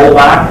lets you roll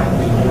back.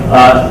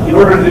 In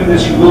order to do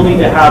this, you will need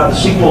to have the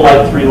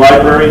SQLite 3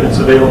 library that's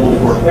available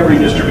for every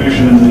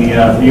distribution in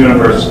the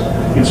universe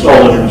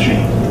installed on your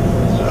machine.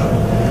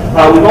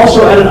 We've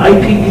also added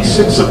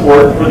IPv6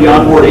 support for the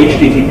onboard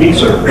HTTP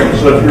server.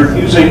 So if you're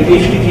using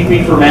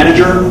HTTP for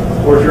Manager,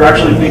 or if you're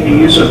actually making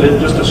use of it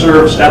just to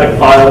serve static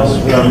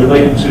files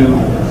related to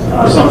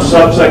some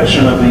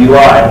subsection of the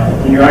UI,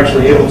 then you're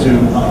actually able to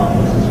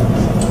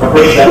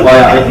approach that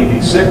via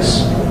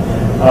IPv6.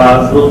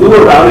 The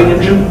Lua routing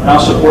engine now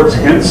supports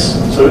hints,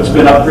 so it's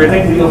been upgraded.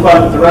 I think you'll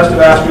find that the rest of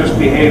Asterisk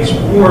behaves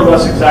more or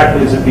less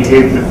exactly as it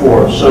behaved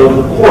before. So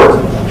the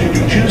port, should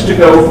you choose to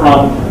go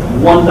from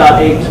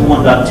 1.8 to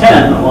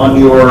 1.10 on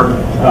your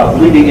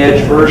bleeding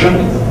edge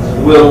version,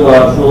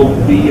 will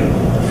be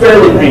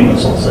fairly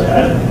painless, I'll say.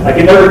 I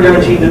can never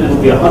guarantee that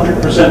it'll be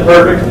 100%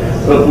 perfect,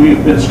 but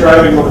we've been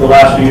striving over the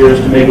last few years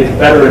to make it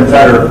better and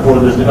better for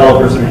the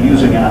developers that are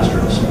using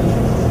Asterisk.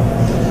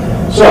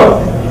 So,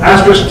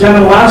 Asterisk 10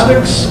 and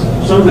Elastics,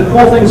 some of the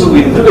cool things that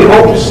we really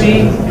hope to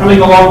see coming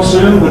along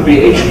soon would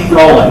be HD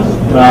calling.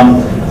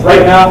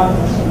 Right now,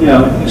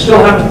 you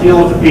still have to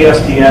deal with the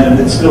PSTN and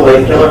it's still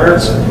 8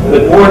 kilohertz,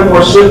 but more and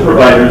more SIP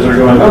providers are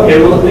going, okay,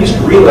 we'll at least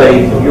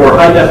relay your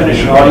high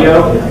definition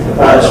audio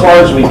as far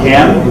as we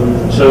can,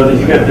 so that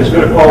you get as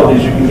good a quality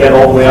as you can get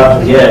all the way out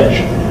to the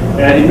edge.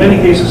 And in many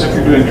cases, if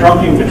you're doing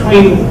trunking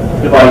between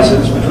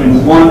devices,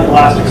 between one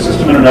elastic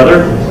system and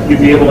another, you'd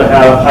be able to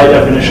have high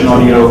definition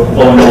audio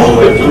flowing all the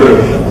way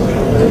through.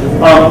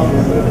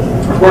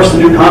 Of course, the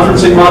new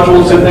conferencing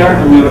module is in there,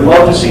 and we would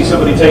love to see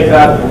somebody take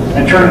that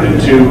and turn it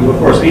into, of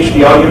course,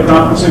 HD audio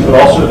conferencing,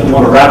 but also if you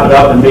want to wrap it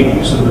up and make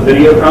use of the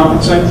video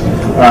conferencing.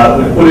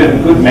 We've put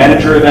in good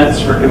manager events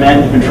for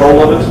command and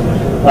control of it.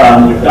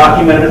 We've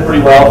documented it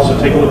pretty well, so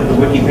take a look at the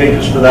wiki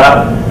pages for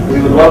that.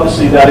 We would love to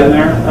see that in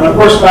there. And of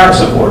course, fax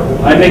support.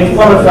 I make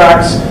fun of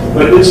fax,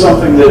 but it is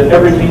something that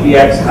every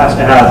PBX has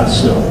to have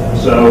still.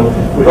 So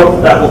we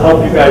hope that will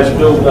help you guys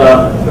build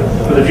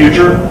for the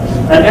future.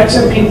 And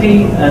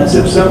XMPP and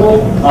zip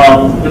symbol,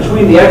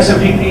 between the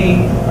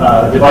XMPP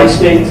device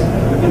date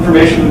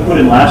information we put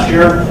in last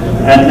year,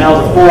 and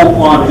now the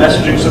full-on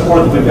messaging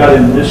support that we've got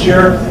in this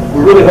year,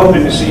 we're really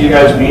hoping to see you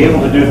guys be able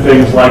to do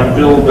things like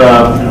build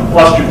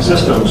clustered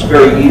systems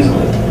very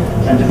easily,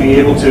 and to be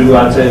able to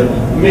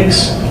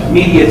mix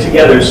media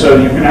together so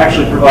you can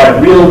actually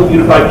provide real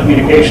unified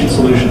communication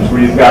solutions where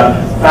you've got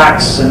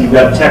fax and you've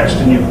got text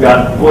and you've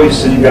got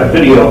voice and you've got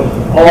video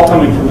all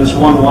coming from this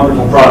one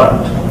wonderful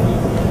product.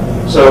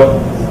 So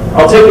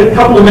I'll take a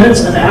couple of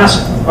minutes and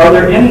ask, are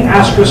there any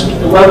Asterisk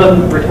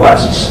 11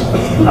 requests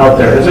out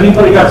there? Has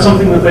anybody got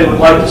something that they would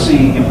like to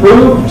see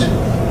improved,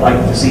 like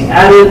to see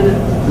added,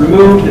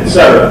 removed,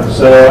 etc.?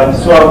 So I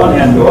saw one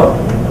hand go up.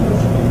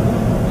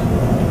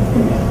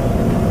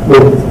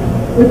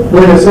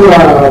 Voy a hacer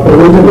la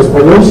pregunta en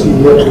español si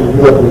ya te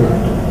ayuda con la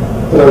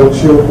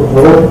traducción, por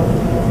favor.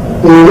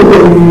 A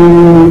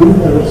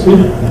ver si.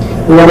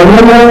 En la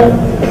mañana.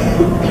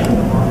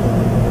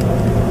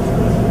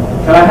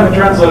 Can I have a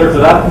translator for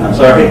that? I'm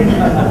sorry.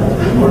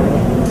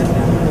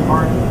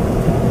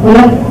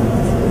 Hola.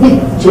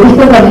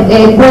 Disculpame,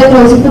 ¿puedes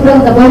traducir tu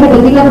pregunta? ¿Puedes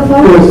repetirla, por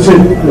favor? Sí,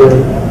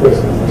 pues.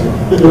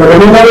 En la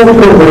mañana el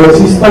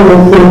conferencista no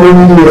fue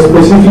muy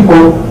específico,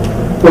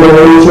 pero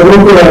mencionó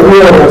que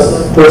había las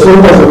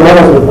 200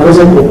 llamadas, me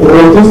parecen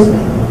concurrentes,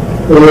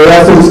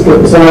 Asterisk que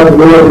empezaron a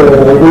tener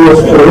algunos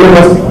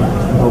problemas.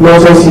 No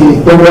sé si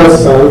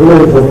tengas alguna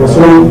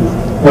información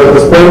al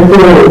respecto.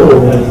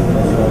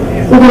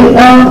 Okay,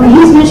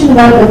 he's mentioned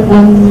about a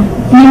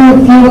few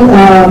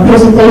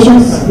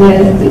presentations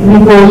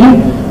before you.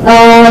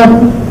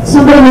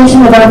 Somebody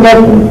mentioned about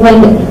that when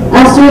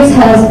Asterisk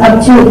has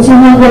up to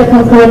 200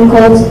 concurrent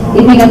calls,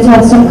 it began to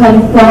have some kind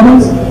of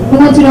problems. We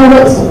want to know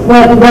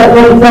what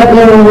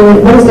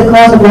is the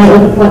cause of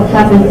that, what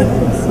happened,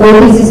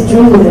 or is this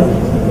true?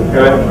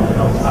 Okay.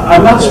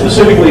 I'm not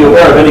specifically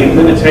aware of any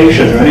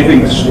limitation or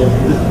anything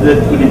that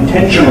would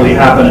intentionally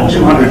happen at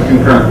 200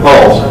 concurrent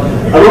calls.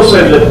 I will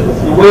say that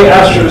the way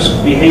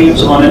Asterisk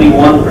behaves on any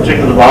one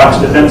particular box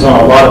depends on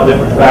a lot of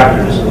different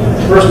factors.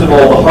 First of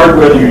all, the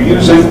hardware that you're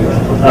using,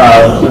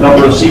 the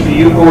number of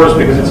CPU cores,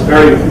 because it's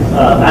very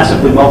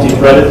massively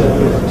multi-threaded.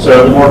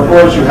 So the more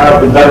cores you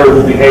have, the better it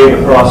will behave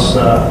across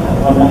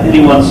on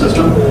any one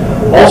system.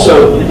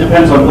 Also, it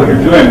depends on what you're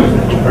doing with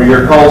it. Are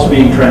your calls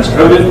being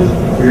transcoded?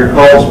 Are your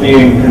calls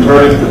being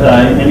converted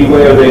in any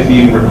way? Are they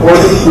being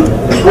recorded?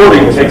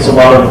 Recording takes a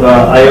lot of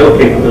I/O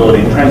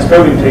capability.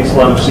 Transcoding takes a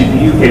lot of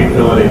CPU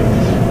capability.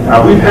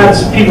 We've had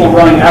people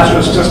running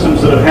Asterisk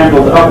systems that have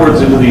handled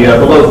upwards into the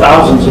below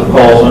thousands of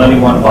calls on any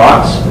one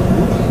box.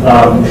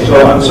 So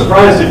I'm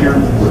surprised if you're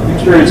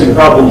experiencing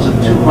problems at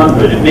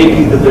 200. It may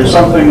be that there's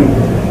something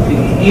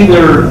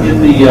either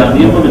in the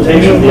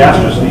implementation of the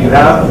Asterisk that you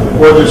have,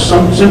 or there's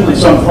simply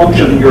some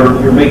function that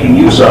you're making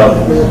use of,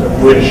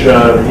 which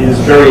is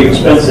very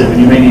expensive,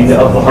 and you may need to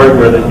up the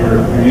hardware that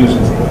you're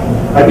using.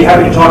 I'd be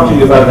happy to talk to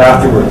you about it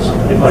afterwards,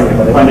 if I can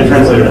find a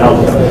translator to help.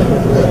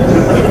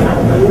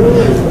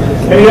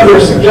 Any other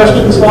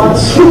suggestions,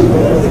 thoughts?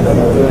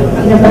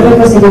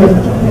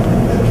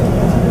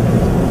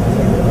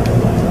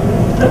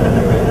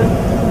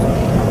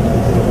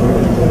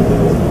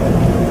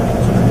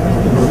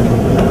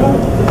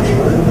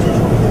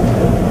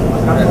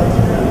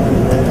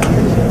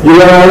 You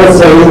are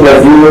saying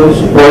that you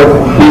support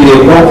video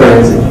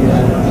conferencing.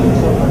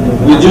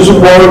 Would you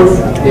support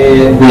the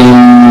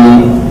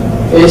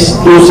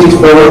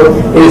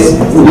H.264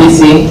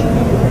 SVC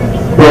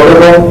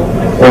protocol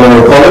or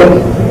codec?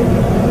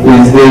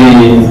 Is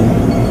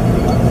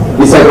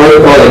it's a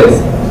great codec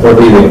for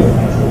video.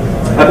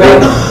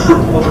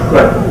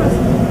 Right.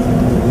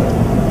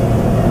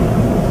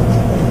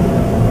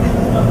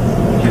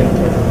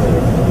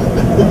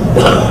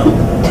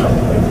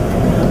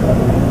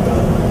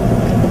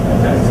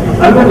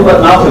 I'm going to let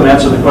Malcolm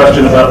answer the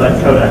question about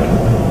that codec.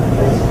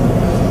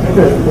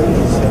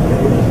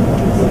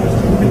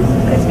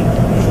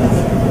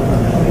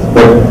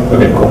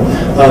 Okay, cool.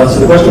 So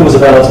the question was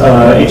about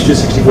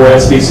H.264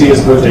 SVC as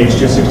opposed to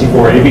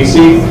H.264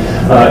 ABC.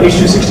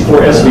 H.264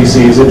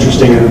 SVC is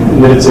interesting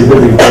in that it's a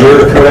really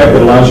layered codec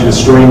that allows you to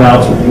stream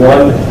out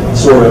one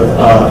sort of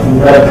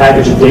meta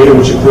package of data,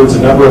 which includes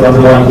a number of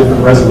underlying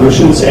different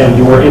resolutions, and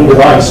your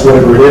in-device,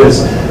 whatever it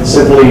is,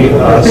 simply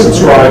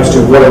subscribes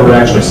to whatever it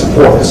actually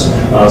supports.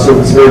 So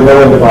if it's a very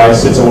low-end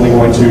device, it's only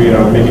going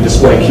to, maybe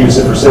display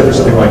QSIP or SIP or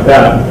something like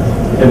that.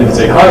 And if it's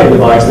a high-end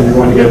device, then you're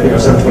going to get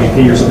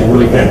 720p or something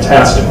really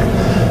fantastic.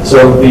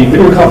 So the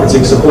video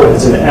conferencing support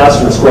that's in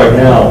Asterisk right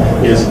now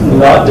is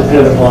not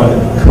dependent upon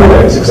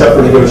codecs except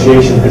for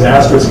negotiation, because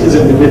Asterisk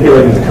isn't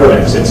manipulating the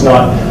codecs. It's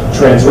not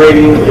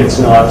transrating, it's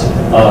not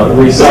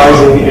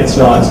resizing, it's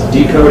not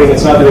decoding,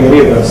 it's not doing any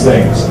of those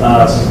things.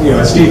 As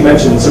Steve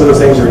mentioned, some of those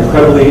things are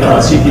incredibly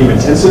CPU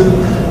intensive.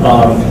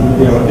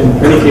 In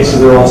many cases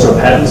there are also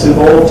patents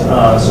involved,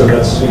 so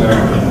that's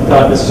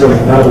not necessarily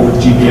compatible with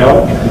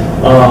GPL.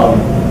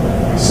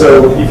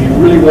 So if you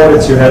really wanted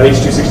to have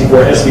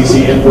H.264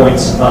 SVC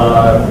endpoints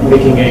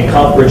making a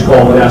conf bridge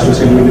call with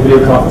Asterisk and doing the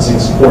video conferencing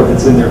support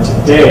that's in there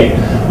today,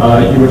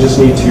 you would just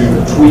need to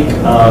tweak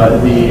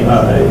the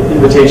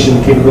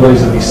invitation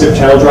capabilities of the SIP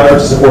channel driver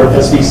to support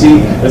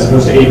SVC as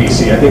opposed to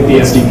ABC. I think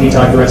the SDP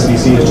type for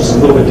SVC is just a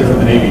little bit different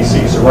than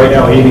ABC. So right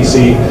now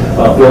ABC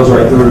flows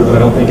right through, but I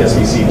don't think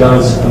SVC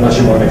does unless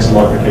you want to make some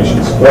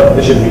modifications. But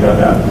it shouldn't be done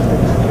that.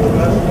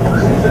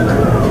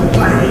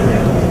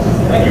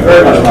 Thank you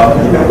very much, Malcolm.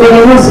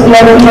 ¿Tenemos la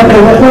última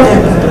pregunta?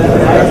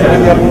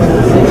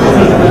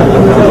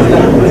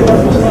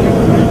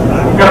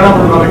 We've got a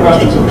number of other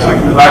questions that we're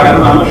taking in the back. I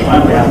don't know how much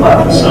time we have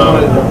left, so.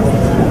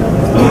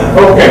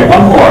 Okay,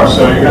 one more.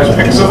 So you guys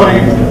pick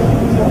somebody. You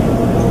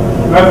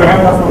had their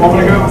hand up a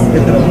moment ago?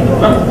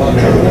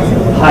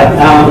 Hi.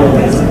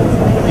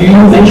 You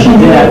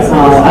mentioned that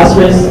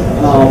Asterisk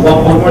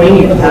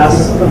 1.3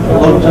 has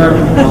long-term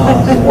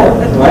support,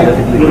 right?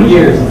 3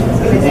 years.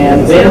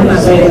 And then you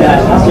say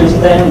that Asterisk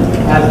 10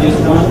 has just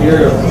 1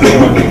 year of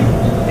support.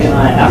 Can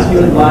I ask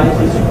you why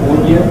it's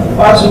 1 year?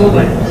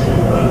 Absolutely.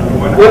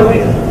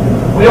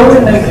 We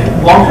only make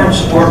long-term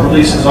support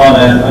releases on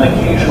an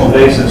occasional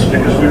basis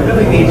because we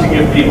really need to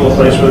give people a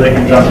place where they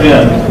can jump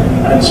in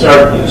and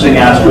start using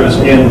Asterisk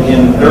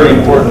in very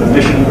important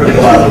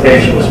mission-critical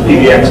applications,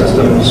 PBX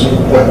systems,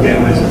 web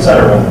gateways,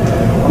 etc.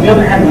 On the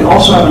other hand, we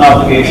also have an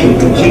obligation to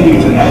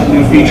continue to add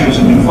new features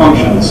and new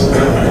functions.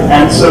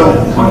 And so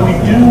when we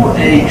do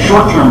a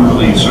short-term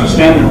release or a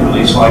standard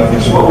release like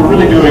this, what we're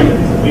really doing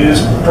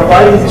is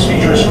providing these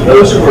features for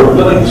those who are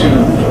willing to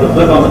sort of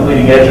live on the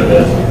bleeding edge of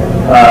it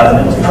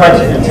and try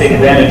to take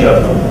advantage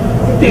of them.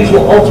 These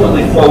will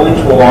ultimately flow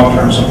into a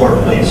long-term support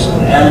release.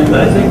 And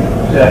I think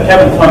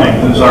Kevin Fleming,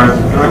 who's our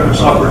Director of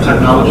Software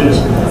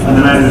Technologies, and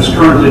the man who's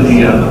currently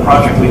the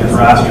project leader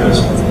for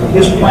Asterisk,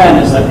 his plan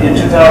is that in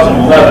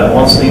 2011,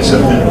 once these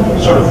have been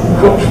sort of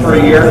cooked for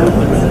a year,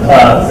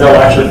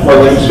 they'll actually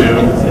flow into,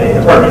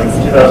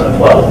 2012,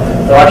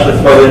 they'll actually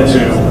flow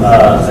into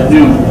a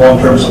new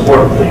long-term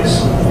support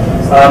release.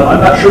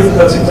 I'm not sure that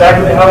that's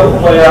exactly how it will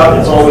play out.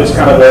 It's always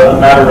kind of a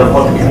matter of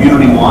what the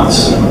community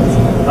wants.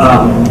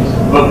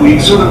 But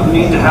we sort of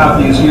need to have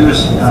these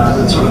years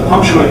that sort of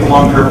punctuate the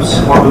long-term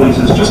support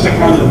releases just to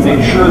kind of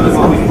make sure that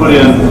what we put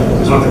in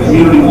is what the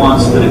community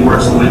wants, that it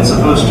works the way it's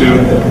supposed to.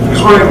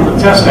 Because we're able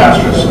to test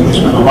Asterisk, and we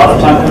spend a lot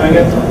of time doing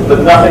it,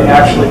 but nothing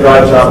actually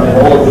drives out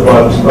all of the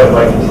bugs by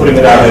putting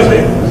it out as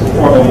a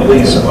formal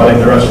release and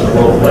letting the rest of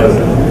the world play with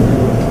it.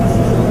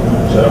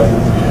 So,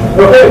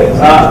 okay,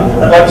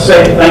 I'd like to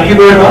say thank you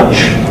very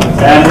much,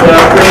 and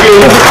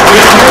appreciate it.